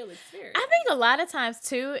very real experience. I think a lot of times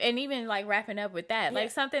too, and even like wrapping up with that, like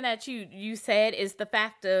something that you said is the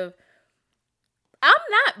fact of, I'm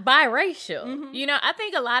not biracial. You know, I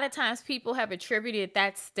think a lot of times people have attributed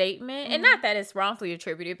that statement, and not that it's wrongfully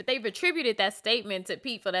attributed, but they've attributed that statement to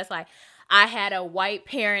people that's like, I had a white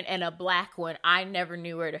parent and a Black one. I never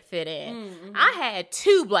knew where to fit in. I had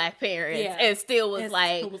 2 Black parents and still was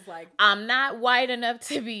like, I'm not white enough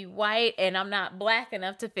to be white, and I'm not Black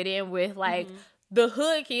enough to fit in with like the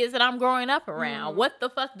hood kids that I'm growing up around. What the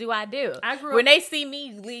fuck do I do? When they see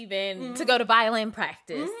me leaving to go to violin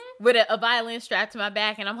practice with a violin strapped to my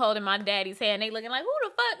back and I'm holding my daddy's hand, they looking like, who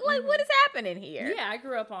the fuck? Like, what is happening here? Yeah, I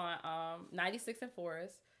grew up on 96 and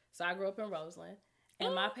Forest. So I grew up in Roseland.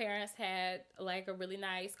 And my parents had like a really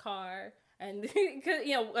nice car. And,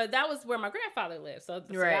 you know, that was where my grandfather lived. So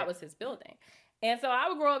that was his building. And so I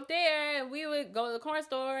would grow up there and we would go to the corner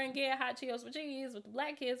store and get hot Cheetos with cheese with the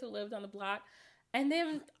Black kids who lived on the block. And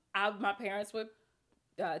then my parents would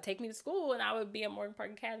take me to school, and I would be at Morgan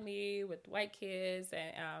Park Academy with white kids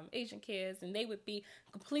and Asian kids, and they would be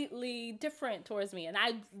completely different towards me. And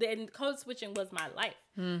then code switching was my life,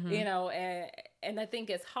 you know, and I think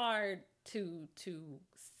it's hard to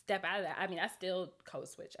step out of that. I mean, I still code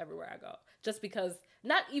switch everywhere I go, just because,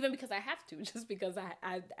 not even because I have to, just because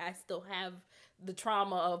I still have the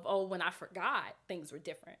trauma of, when I forgot, things were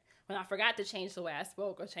different. When I forgot to change the way I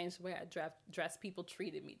spoke or change the way I dressed, people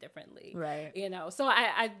treated me differently. Right. You know, so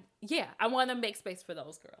I want to make space for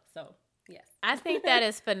those girls. So, yes. I think that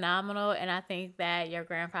is phenomenal, and I think that your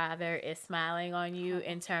grandfather is smiling on you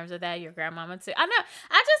in terms of that. Your grandmama too. I know.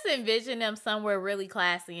 I just envision them somewhere really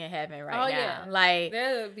classy in heaven right now. Yeah. Like,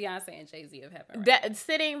 they're the Beyonce and Jay-Z of heaven. Right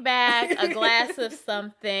sitting back, a glass of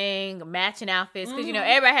something, matching outfits, because you know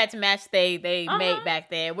everybody had to match they made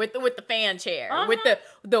back then with the fan chair, with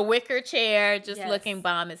the wicker chair, just looking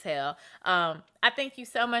bomb as hell. I thank you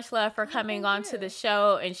so much, love, for coming on to the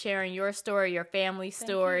show and sharing your story, your family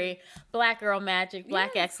story, Black Girl Magic,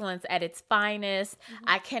 Black excellence at its finest.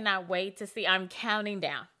 I cannot wait to see. I'm counting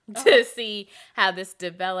down to see how this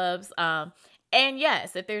develops. And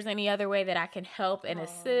yes, if there's any other way that I can help and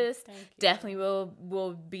assist, definitely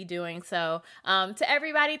will be doing so. To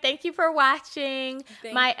everybody, thank you for watching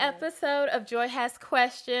my episode of Joy Has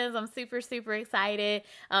Questions. I'm super, super excited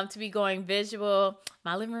to be going visual.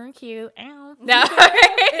 My living room cute. Ow. No.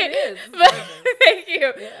 It is. But, thank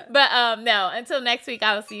you. Yeah. But no, until next week,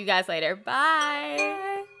 I will see you guys later. Bye.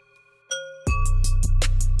 Bye.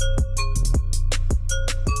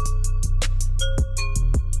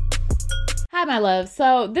 Hi, my love.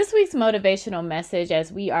 So this week's motivational message,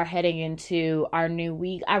 as we are heading into our new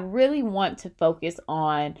week, I really want to focus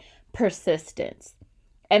on persistence.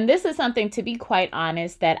 And this is something, to be quite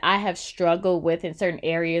honest, that I have struggled with in certain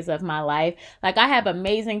areas of my life. Like, I have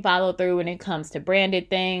amazing follow through when it comes to branded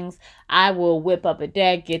things. I will whip up a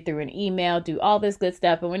deck, get through an email, do all this good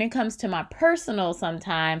stuff. But when it comes to my personal,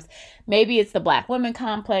 sometimes maybe it's the Black woman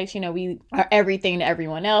complex. You know, we are everything to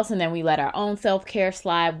everyone else, and then we let our own self-care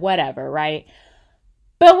slide, whatever, right?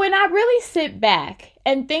 But when I really sit back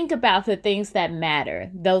and think about the things that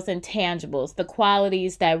matter, those intangibles, the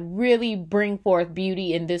qualities that really bring forth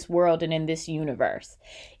beauty in this world and in this universe,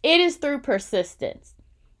 it is through persistence.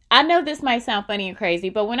 I know this might sound funny and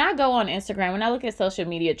crazy, but when I go on Instagram, when I look at social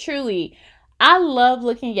media, truly, I love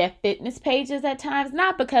looking at fitness pages at times,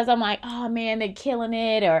 not because I'm like, oh man, they're killing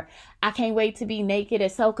it, or I can't wait to be naked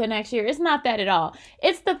at Soca next year. It's not that at all.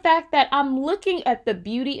 It's the fact that I'm looking at the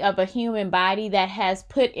beauty of a human body that has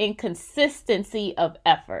put in consistency of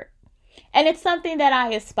effort. And it's something that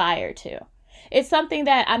I aspire to. It's something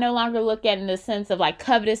that I no longer look at in the sense of like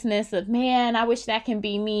covetousness of, man, I wish that can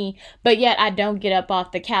be me. But yet I don't get up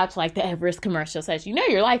off the couch like the Everest commercial says, you know,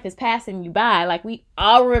 your life is passing you by. Like, we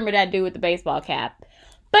all remember that dude with the baseball cap.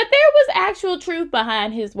 But there was actual truth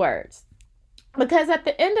behind his words. Because at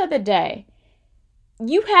the end of the day,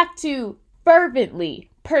 you have to fervently,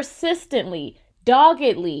 persistently,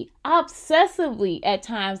 doggedly, obsessively at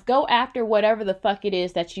times go after whatever the fuck it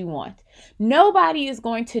is that you want. Nobody is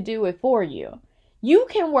going to do it for you. You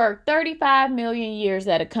can work 35 million years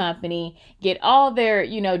at a company, get all their,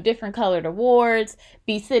 different colored awards,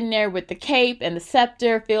 be sitting there with the cape and the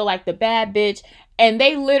scepter, feel like the bad bitch, and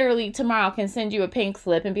they literally tomorrow can send you a pink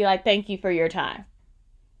slip and be like, thank you for your time.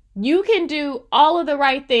 You can do all of the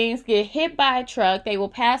right things, get hit by a truck. They will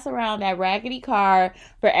pass around that raggedy car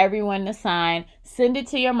for everyone to sign, send it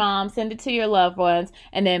to your mom, send it to your loved ones,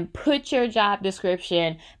 and then put your job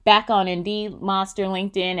description back on Indeed, Monster,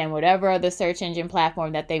 LinkedIn, and whatever other search engine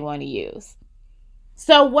platform that they want to use.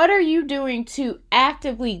 So what are you doing to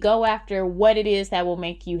actively go after what it is that will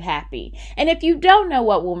make you happy? And if you don't know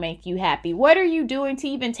what will make you happy, what are you doing to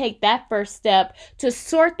even take that first step to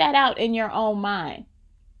sort that out in your own mind?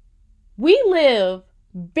 We live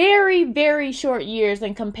very, very short years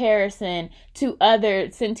in comparison to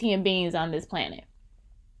other sentient beings on this planet.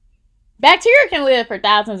 Bacteria can live for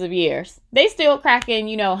thousands of years. They still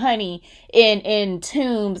cracking, honey in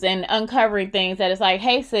tombs and uncovering things that it's like,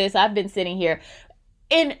 hey sis, I've been sitting here.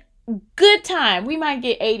 In good time, we might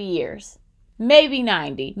get 80 years, maybe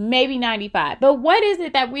 90, maybe 95. But what is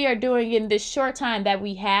it that we are doing in this short time that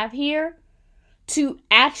we have here to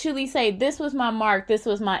actually say, this was my mark, this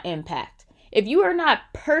was my impact? If you are not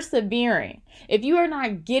persevering, if you are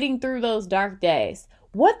not getting through those dark days,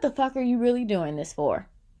 what the fuck are you really doing this for?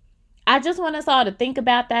 I just want us all to think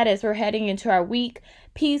about that as we're heading into our week.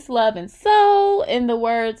 Peace, love, and soul. In the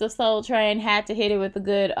words of Soul Train, had to hit it with a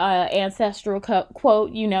good ancestral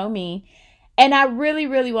quote, you know me. And I really,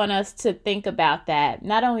 really want us to think about that,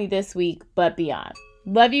 not only this week, but beyond.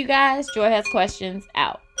 Love you guys. Joy Has Questions,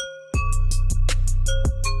 out.